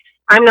life.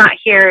 I'm not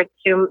here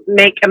to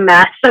make a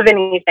mess of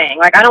anything.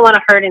 Like, I don't want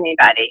to hurt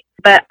anybody.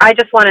 But I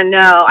just want to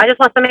know. I just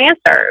want some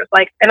answers.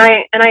 Like, and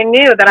I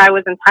knew that I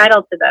was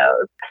entitled to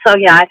those. So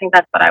yeah, I think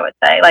that's what I would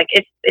say. Like,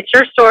 it's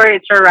your story.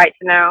 It's your right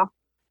to know.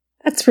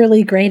 That's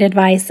really great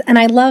advice. And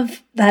I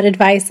love that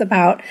advice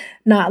about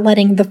not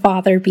letting the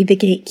father be the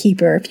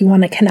gatekeeper if you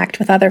want to connect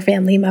with other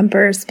family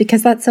members,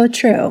 because that's so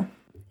true.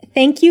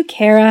 Thank you,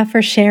 Cara,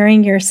 for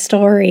sharing your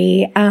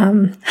story.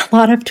 A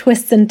lot of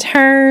twists and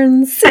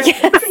turns. So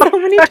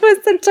many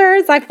twists and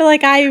turns. I feel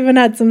like I even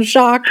had some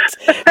shocked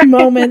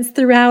moments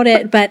throughout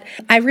it. But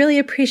I really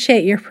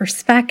appreciate your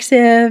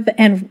perspective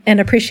and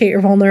appreciate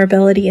your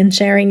vulnerability in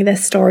sharing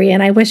this story.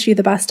 And I wish you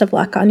the best of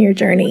luck on your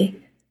journey.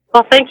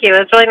 Well, thank you.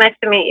 It's really nice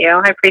to meet you.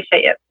 I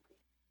appreciate it.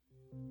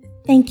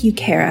 Thank you,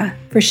 Cara,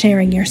 for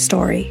sharing your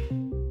story.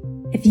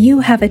 If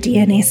you have a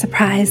DNA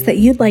surprise that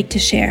you'd like to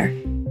share,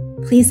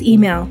 please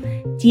email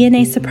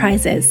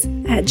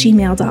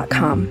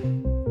dnasurprises@gmail.com.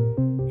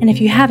 And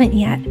if you haven't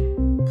yet,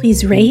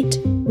 please rate,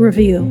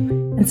 review,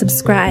 and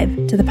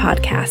subscribe to the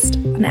podcast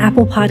on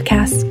Apple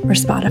Podcasts or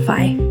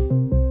Spotify.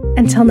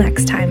 Until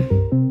next time.